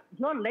around because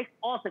your legs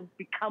also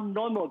become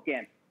normal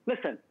again.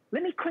 Listen,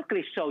 let me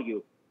quickly show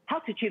you how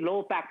to treat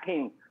low back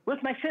pain. With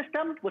my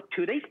system, with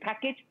today's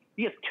package,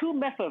 we have 2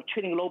 methods of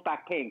treating low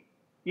back pain.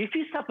 If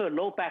you suffer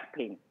low back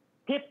pain,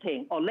 hip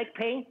pain, or leg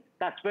pain,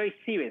 that's very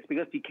serious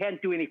because you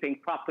can't do anything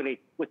properly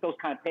with those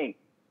kind of pain.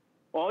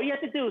 All you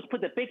have to do is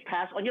put the big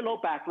pass on your low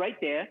back right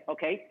there,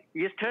 okay?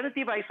 You just turn the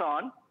device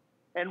on,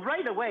 and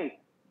right away,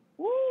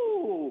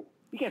 woo,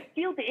 you can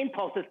feel the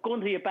impulses going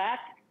to your back,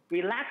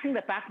 relaxing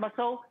the back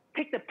muscle,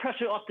 take the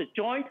pressure off the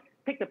joint,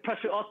 take the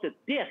pressure off the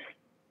disc.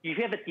 If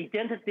you have a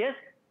degenerative disc,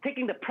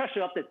 taking the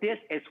pressure off the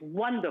disc is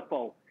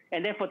wonderful.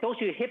 And then for those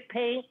who have hip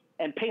pain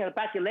and pain on the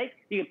back of your leg,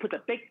 you can put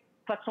the big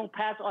flexion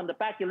pads on the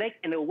back of your leg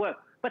and it'll work.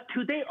 But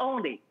today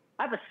only,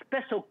 I have a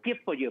special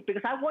gift for you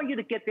because I want you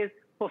to get this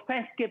for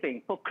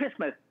Thanksgiving, for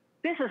Christmas.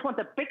 This is one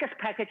of the biggest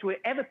packages we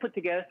ever put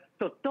together,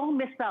 so don't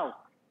miss out.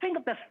 Think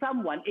of the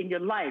someone in your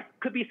life,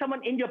 could be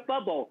someone in your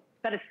bubble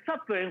that is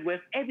suffering with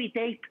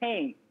everyday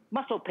pain,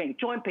 muscle pain,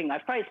 joint pain,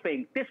 arthritis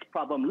pain, disc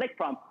problem, leg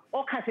problem,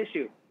 all kinds of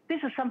issues. This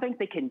is something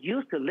they can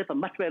use to live a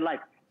much better life.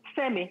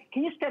 Sammy,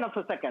 can you stand up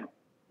for a second?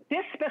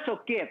 This special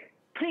gift,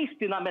 please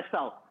do not miss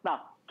out.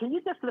 Now, can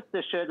you just lift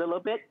the shirt a little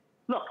bit?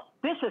 Look,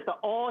 this is the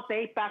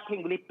all-day back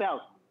pain relief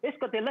belt. It's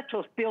got the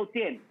electrodes built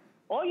in.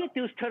 All you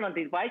do is turn on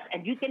the device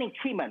and you're getting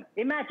treatment.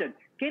 Imagine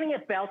getting a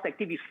belt that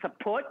gives you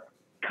support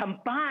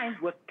combined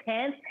with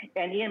TENS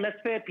and EMS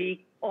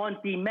therapy on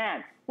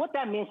demand. What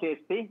that means is,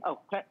 see,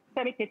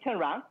 Sammy, can you turn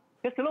around?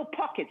 There's a little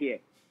pocket here.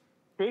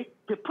 See,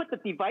 to put the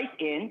device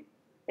in,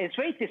 it's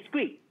very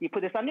discreet. You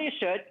put this under your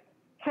shirt.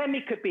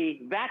 Sammy could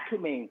be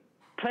vacuuming,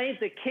 playing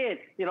with the kids,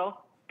 you know,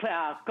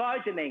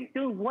 gardening,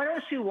 doing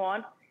whatever she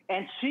wants,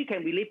 and she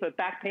can relieve her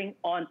back pain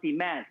on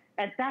demand.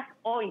 And that's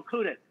all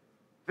included.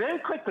 Very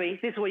quickly,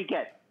 this is what you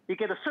get. You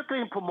get a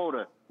circulating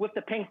promoter with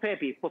the pain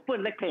therapy for foot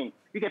and leg pain.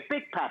 You get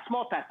big pads,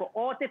 small pads for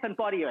all different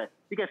body areas.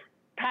 You get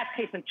pad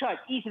case and charge,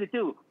 easy to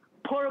do.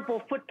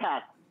 Portable foot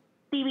pads,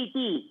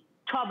 DVD,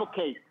 travel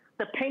case,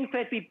 the pain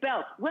therapy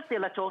belt with the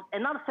electrodes,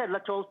 another set of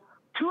electrodes,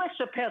 2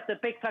 extra pairs of the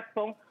big flex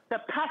phone. The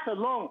pads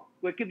alone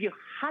will give you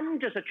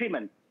hundreds of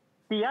treatments.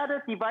 The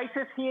other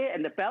devices here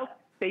and the belt,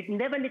 they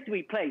never need to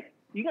replace.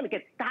 You're going to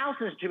get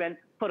thousands of treatments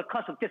for the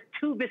cost of just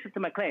 2 visits to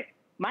my clinic.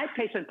 My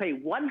patients pay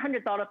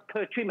 $100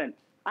 per treatment.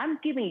 I'm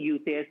giving you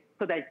this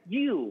so that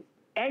you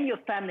and your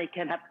family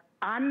can have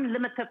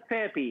unlimited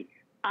therapy,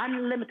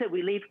 unlimited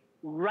relief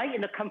right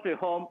in the comfort of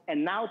home.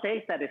 And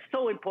nowadays, that is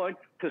so important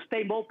to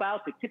stay mobile,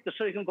 to keep the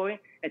circulation going,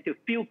 and to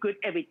feel good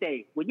every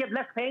day. When you have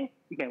less pain,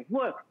 you can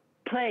work,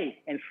 play,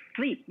 and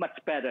sleep much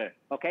better,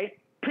 okay?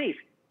 Please,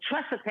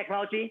 trust the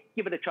technology.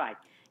 Give it a try.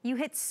 You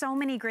hit so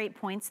many great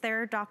points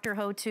there, Dr.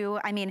 Ho, too.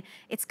 I mean,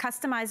 it's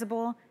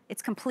customizable,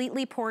 it's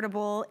completely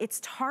portable, it's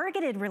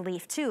targeted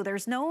relief, too.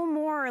 There's no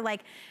more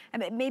like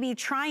maybe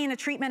trying a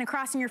treatment and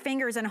crossing your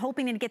fingers and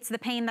hoping it gets the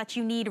pain that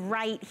you need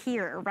right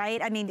here,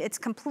 right? I mean, it's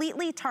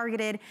completely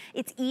targeted,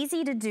 it's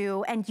easy to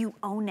do, and you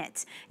own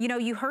it. You know,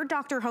 you heard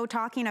Dr. Ho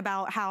talking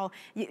about how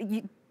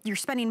you're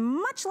spending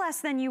much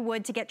less than you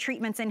would to get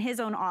treatments in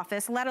his own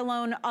office, let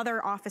alone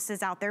other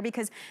offices out there,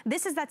 because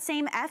this is that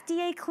same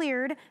FDA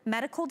cleared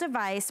medical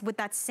device with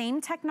that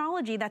same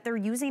technology that they're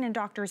using in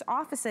doctors'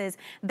 offices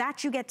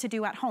that you get to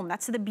do at home.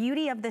 That's the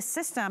beauty of this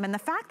system. And the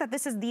fact that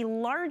this is the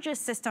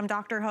largest system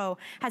Dr. Ho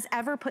has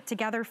ever put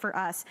together for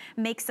us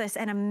makes this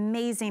an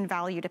amazing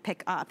value to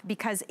pick up,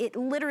 because it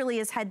literally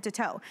is head to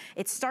toe.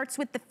 It starts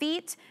with the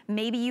feet.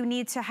 Maybe you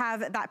need to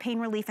have that pain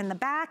relief in the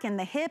back and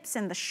the hips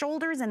and the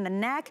shoulders and the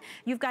neck.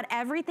 You've got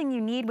everything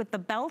you need with the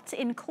belt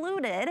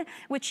included,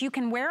 which you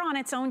can wear on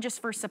its own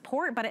just for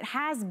support, but it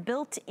has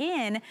built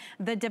in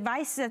the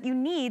device that you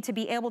need to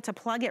be able to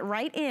plug it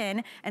right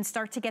in and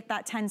start to get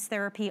that TENS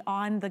therapy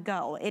on the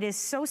go. It is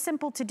so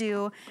simple to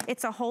do.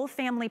 It's a whole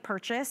family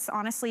purchase.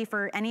 Honestly,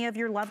 for any of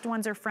your loved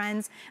ones or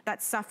friends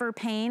that suffer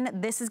pain,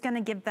 this is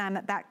gonna give them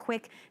that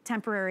quick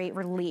temporary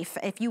relief.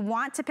 If you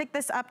want to pick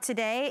this up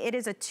today, it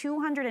is a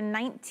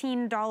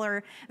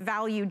 $219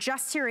 value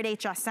just here at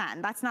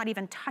HSN. That's not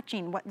even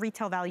touching what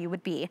retail value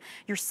would be.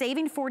 You're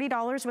saving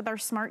 $40 with our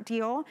smart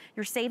deal.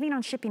 You're saving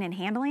on shipping and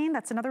handling.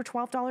 That's another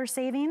 $12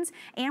 savings.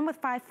 And with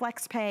 5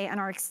 flex pay and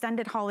our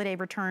extended holiday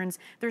returns,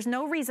 there's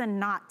no reason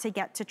not to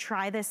get to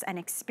try this and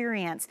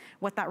experience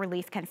what that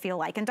relief can feel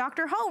like. And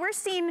Dr. Ho, we're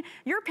seeing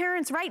your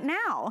parents right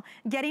now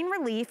getting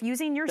relief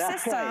using your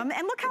system. Right.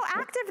 And look how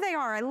active they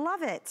are. I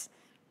love it.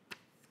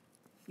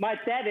 My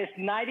dad is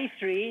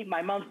 93.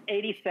 My mom's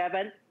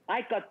 87.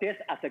 I got this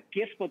as a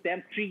gift for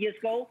them 3 years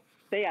ago.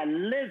 They are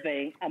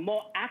living a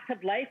more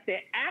active life.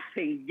 They're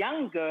acting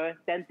younger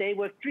than they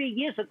were 3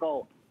 years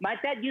ago. My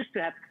dad used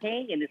to have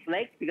pain in his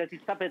legs because he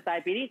suffered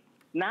diabetes.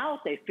 Now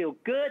they feel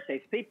good,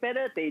 they sleep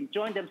better, they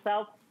enjoy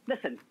themselves.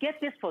 Listen,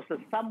 get this for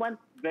someone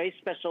very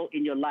special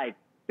in your life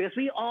because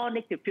we all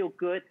need to feel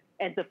good.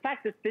 And the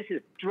fact that this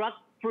is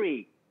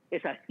drug-free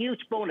is a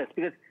huge bonus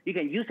because you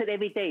can use it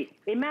every day.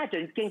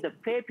 Imagine getting the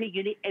therapy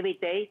you need every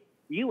day.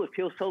 You will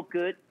feel so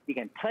good. You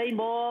can play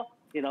more,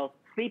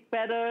 sleep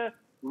better,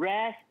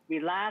 rest,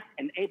 relax,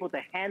 and able to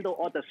handle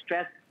all the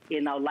stress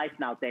in our life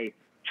nowadays.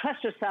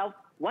 Trust yourself.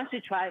 Once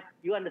you try,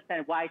 you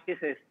understand why this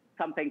is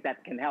something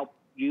that can help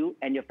you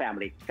and your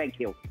family. Thank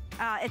you.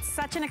 It's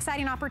such an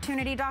exciting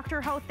opportunity, Dr.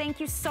 Ho. Thank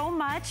you so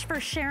much for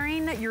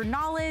sharing your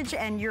knowledge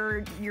and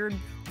your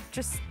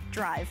just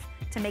drive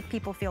to make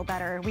people feel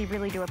better. We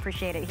really do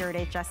appreciate it here at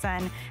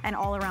HSN and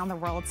all around the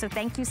world. So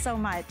thank you so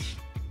much.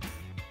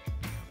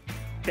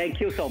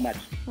 Thank you so much.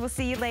 We'll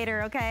see you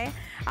later, okay?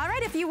 All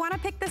right, if you want to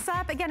pick this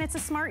up, again, it's a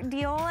smart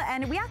deal,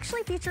 and we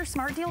actually feature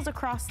smart deals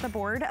across the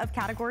board of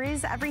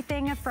categories,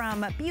 everything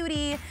from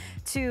beauty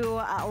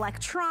to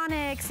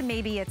electronics,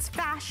 maybe it's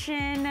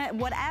fashion,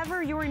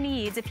 whatever your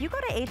needs. If you go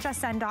to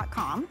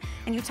hsn.com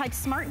and you type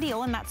smart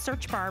deal in that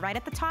search bar right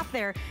at the top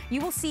there,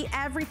 you will see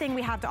everything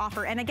we have to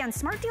offer. And again,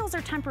 smart deals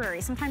are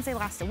temporary. Sometimes they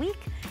last a week,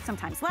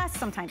 sometimes less,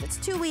 sometimes it's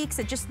 2 weeks.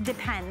 It just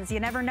depends. You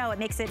never know. It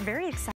makes it very exciting.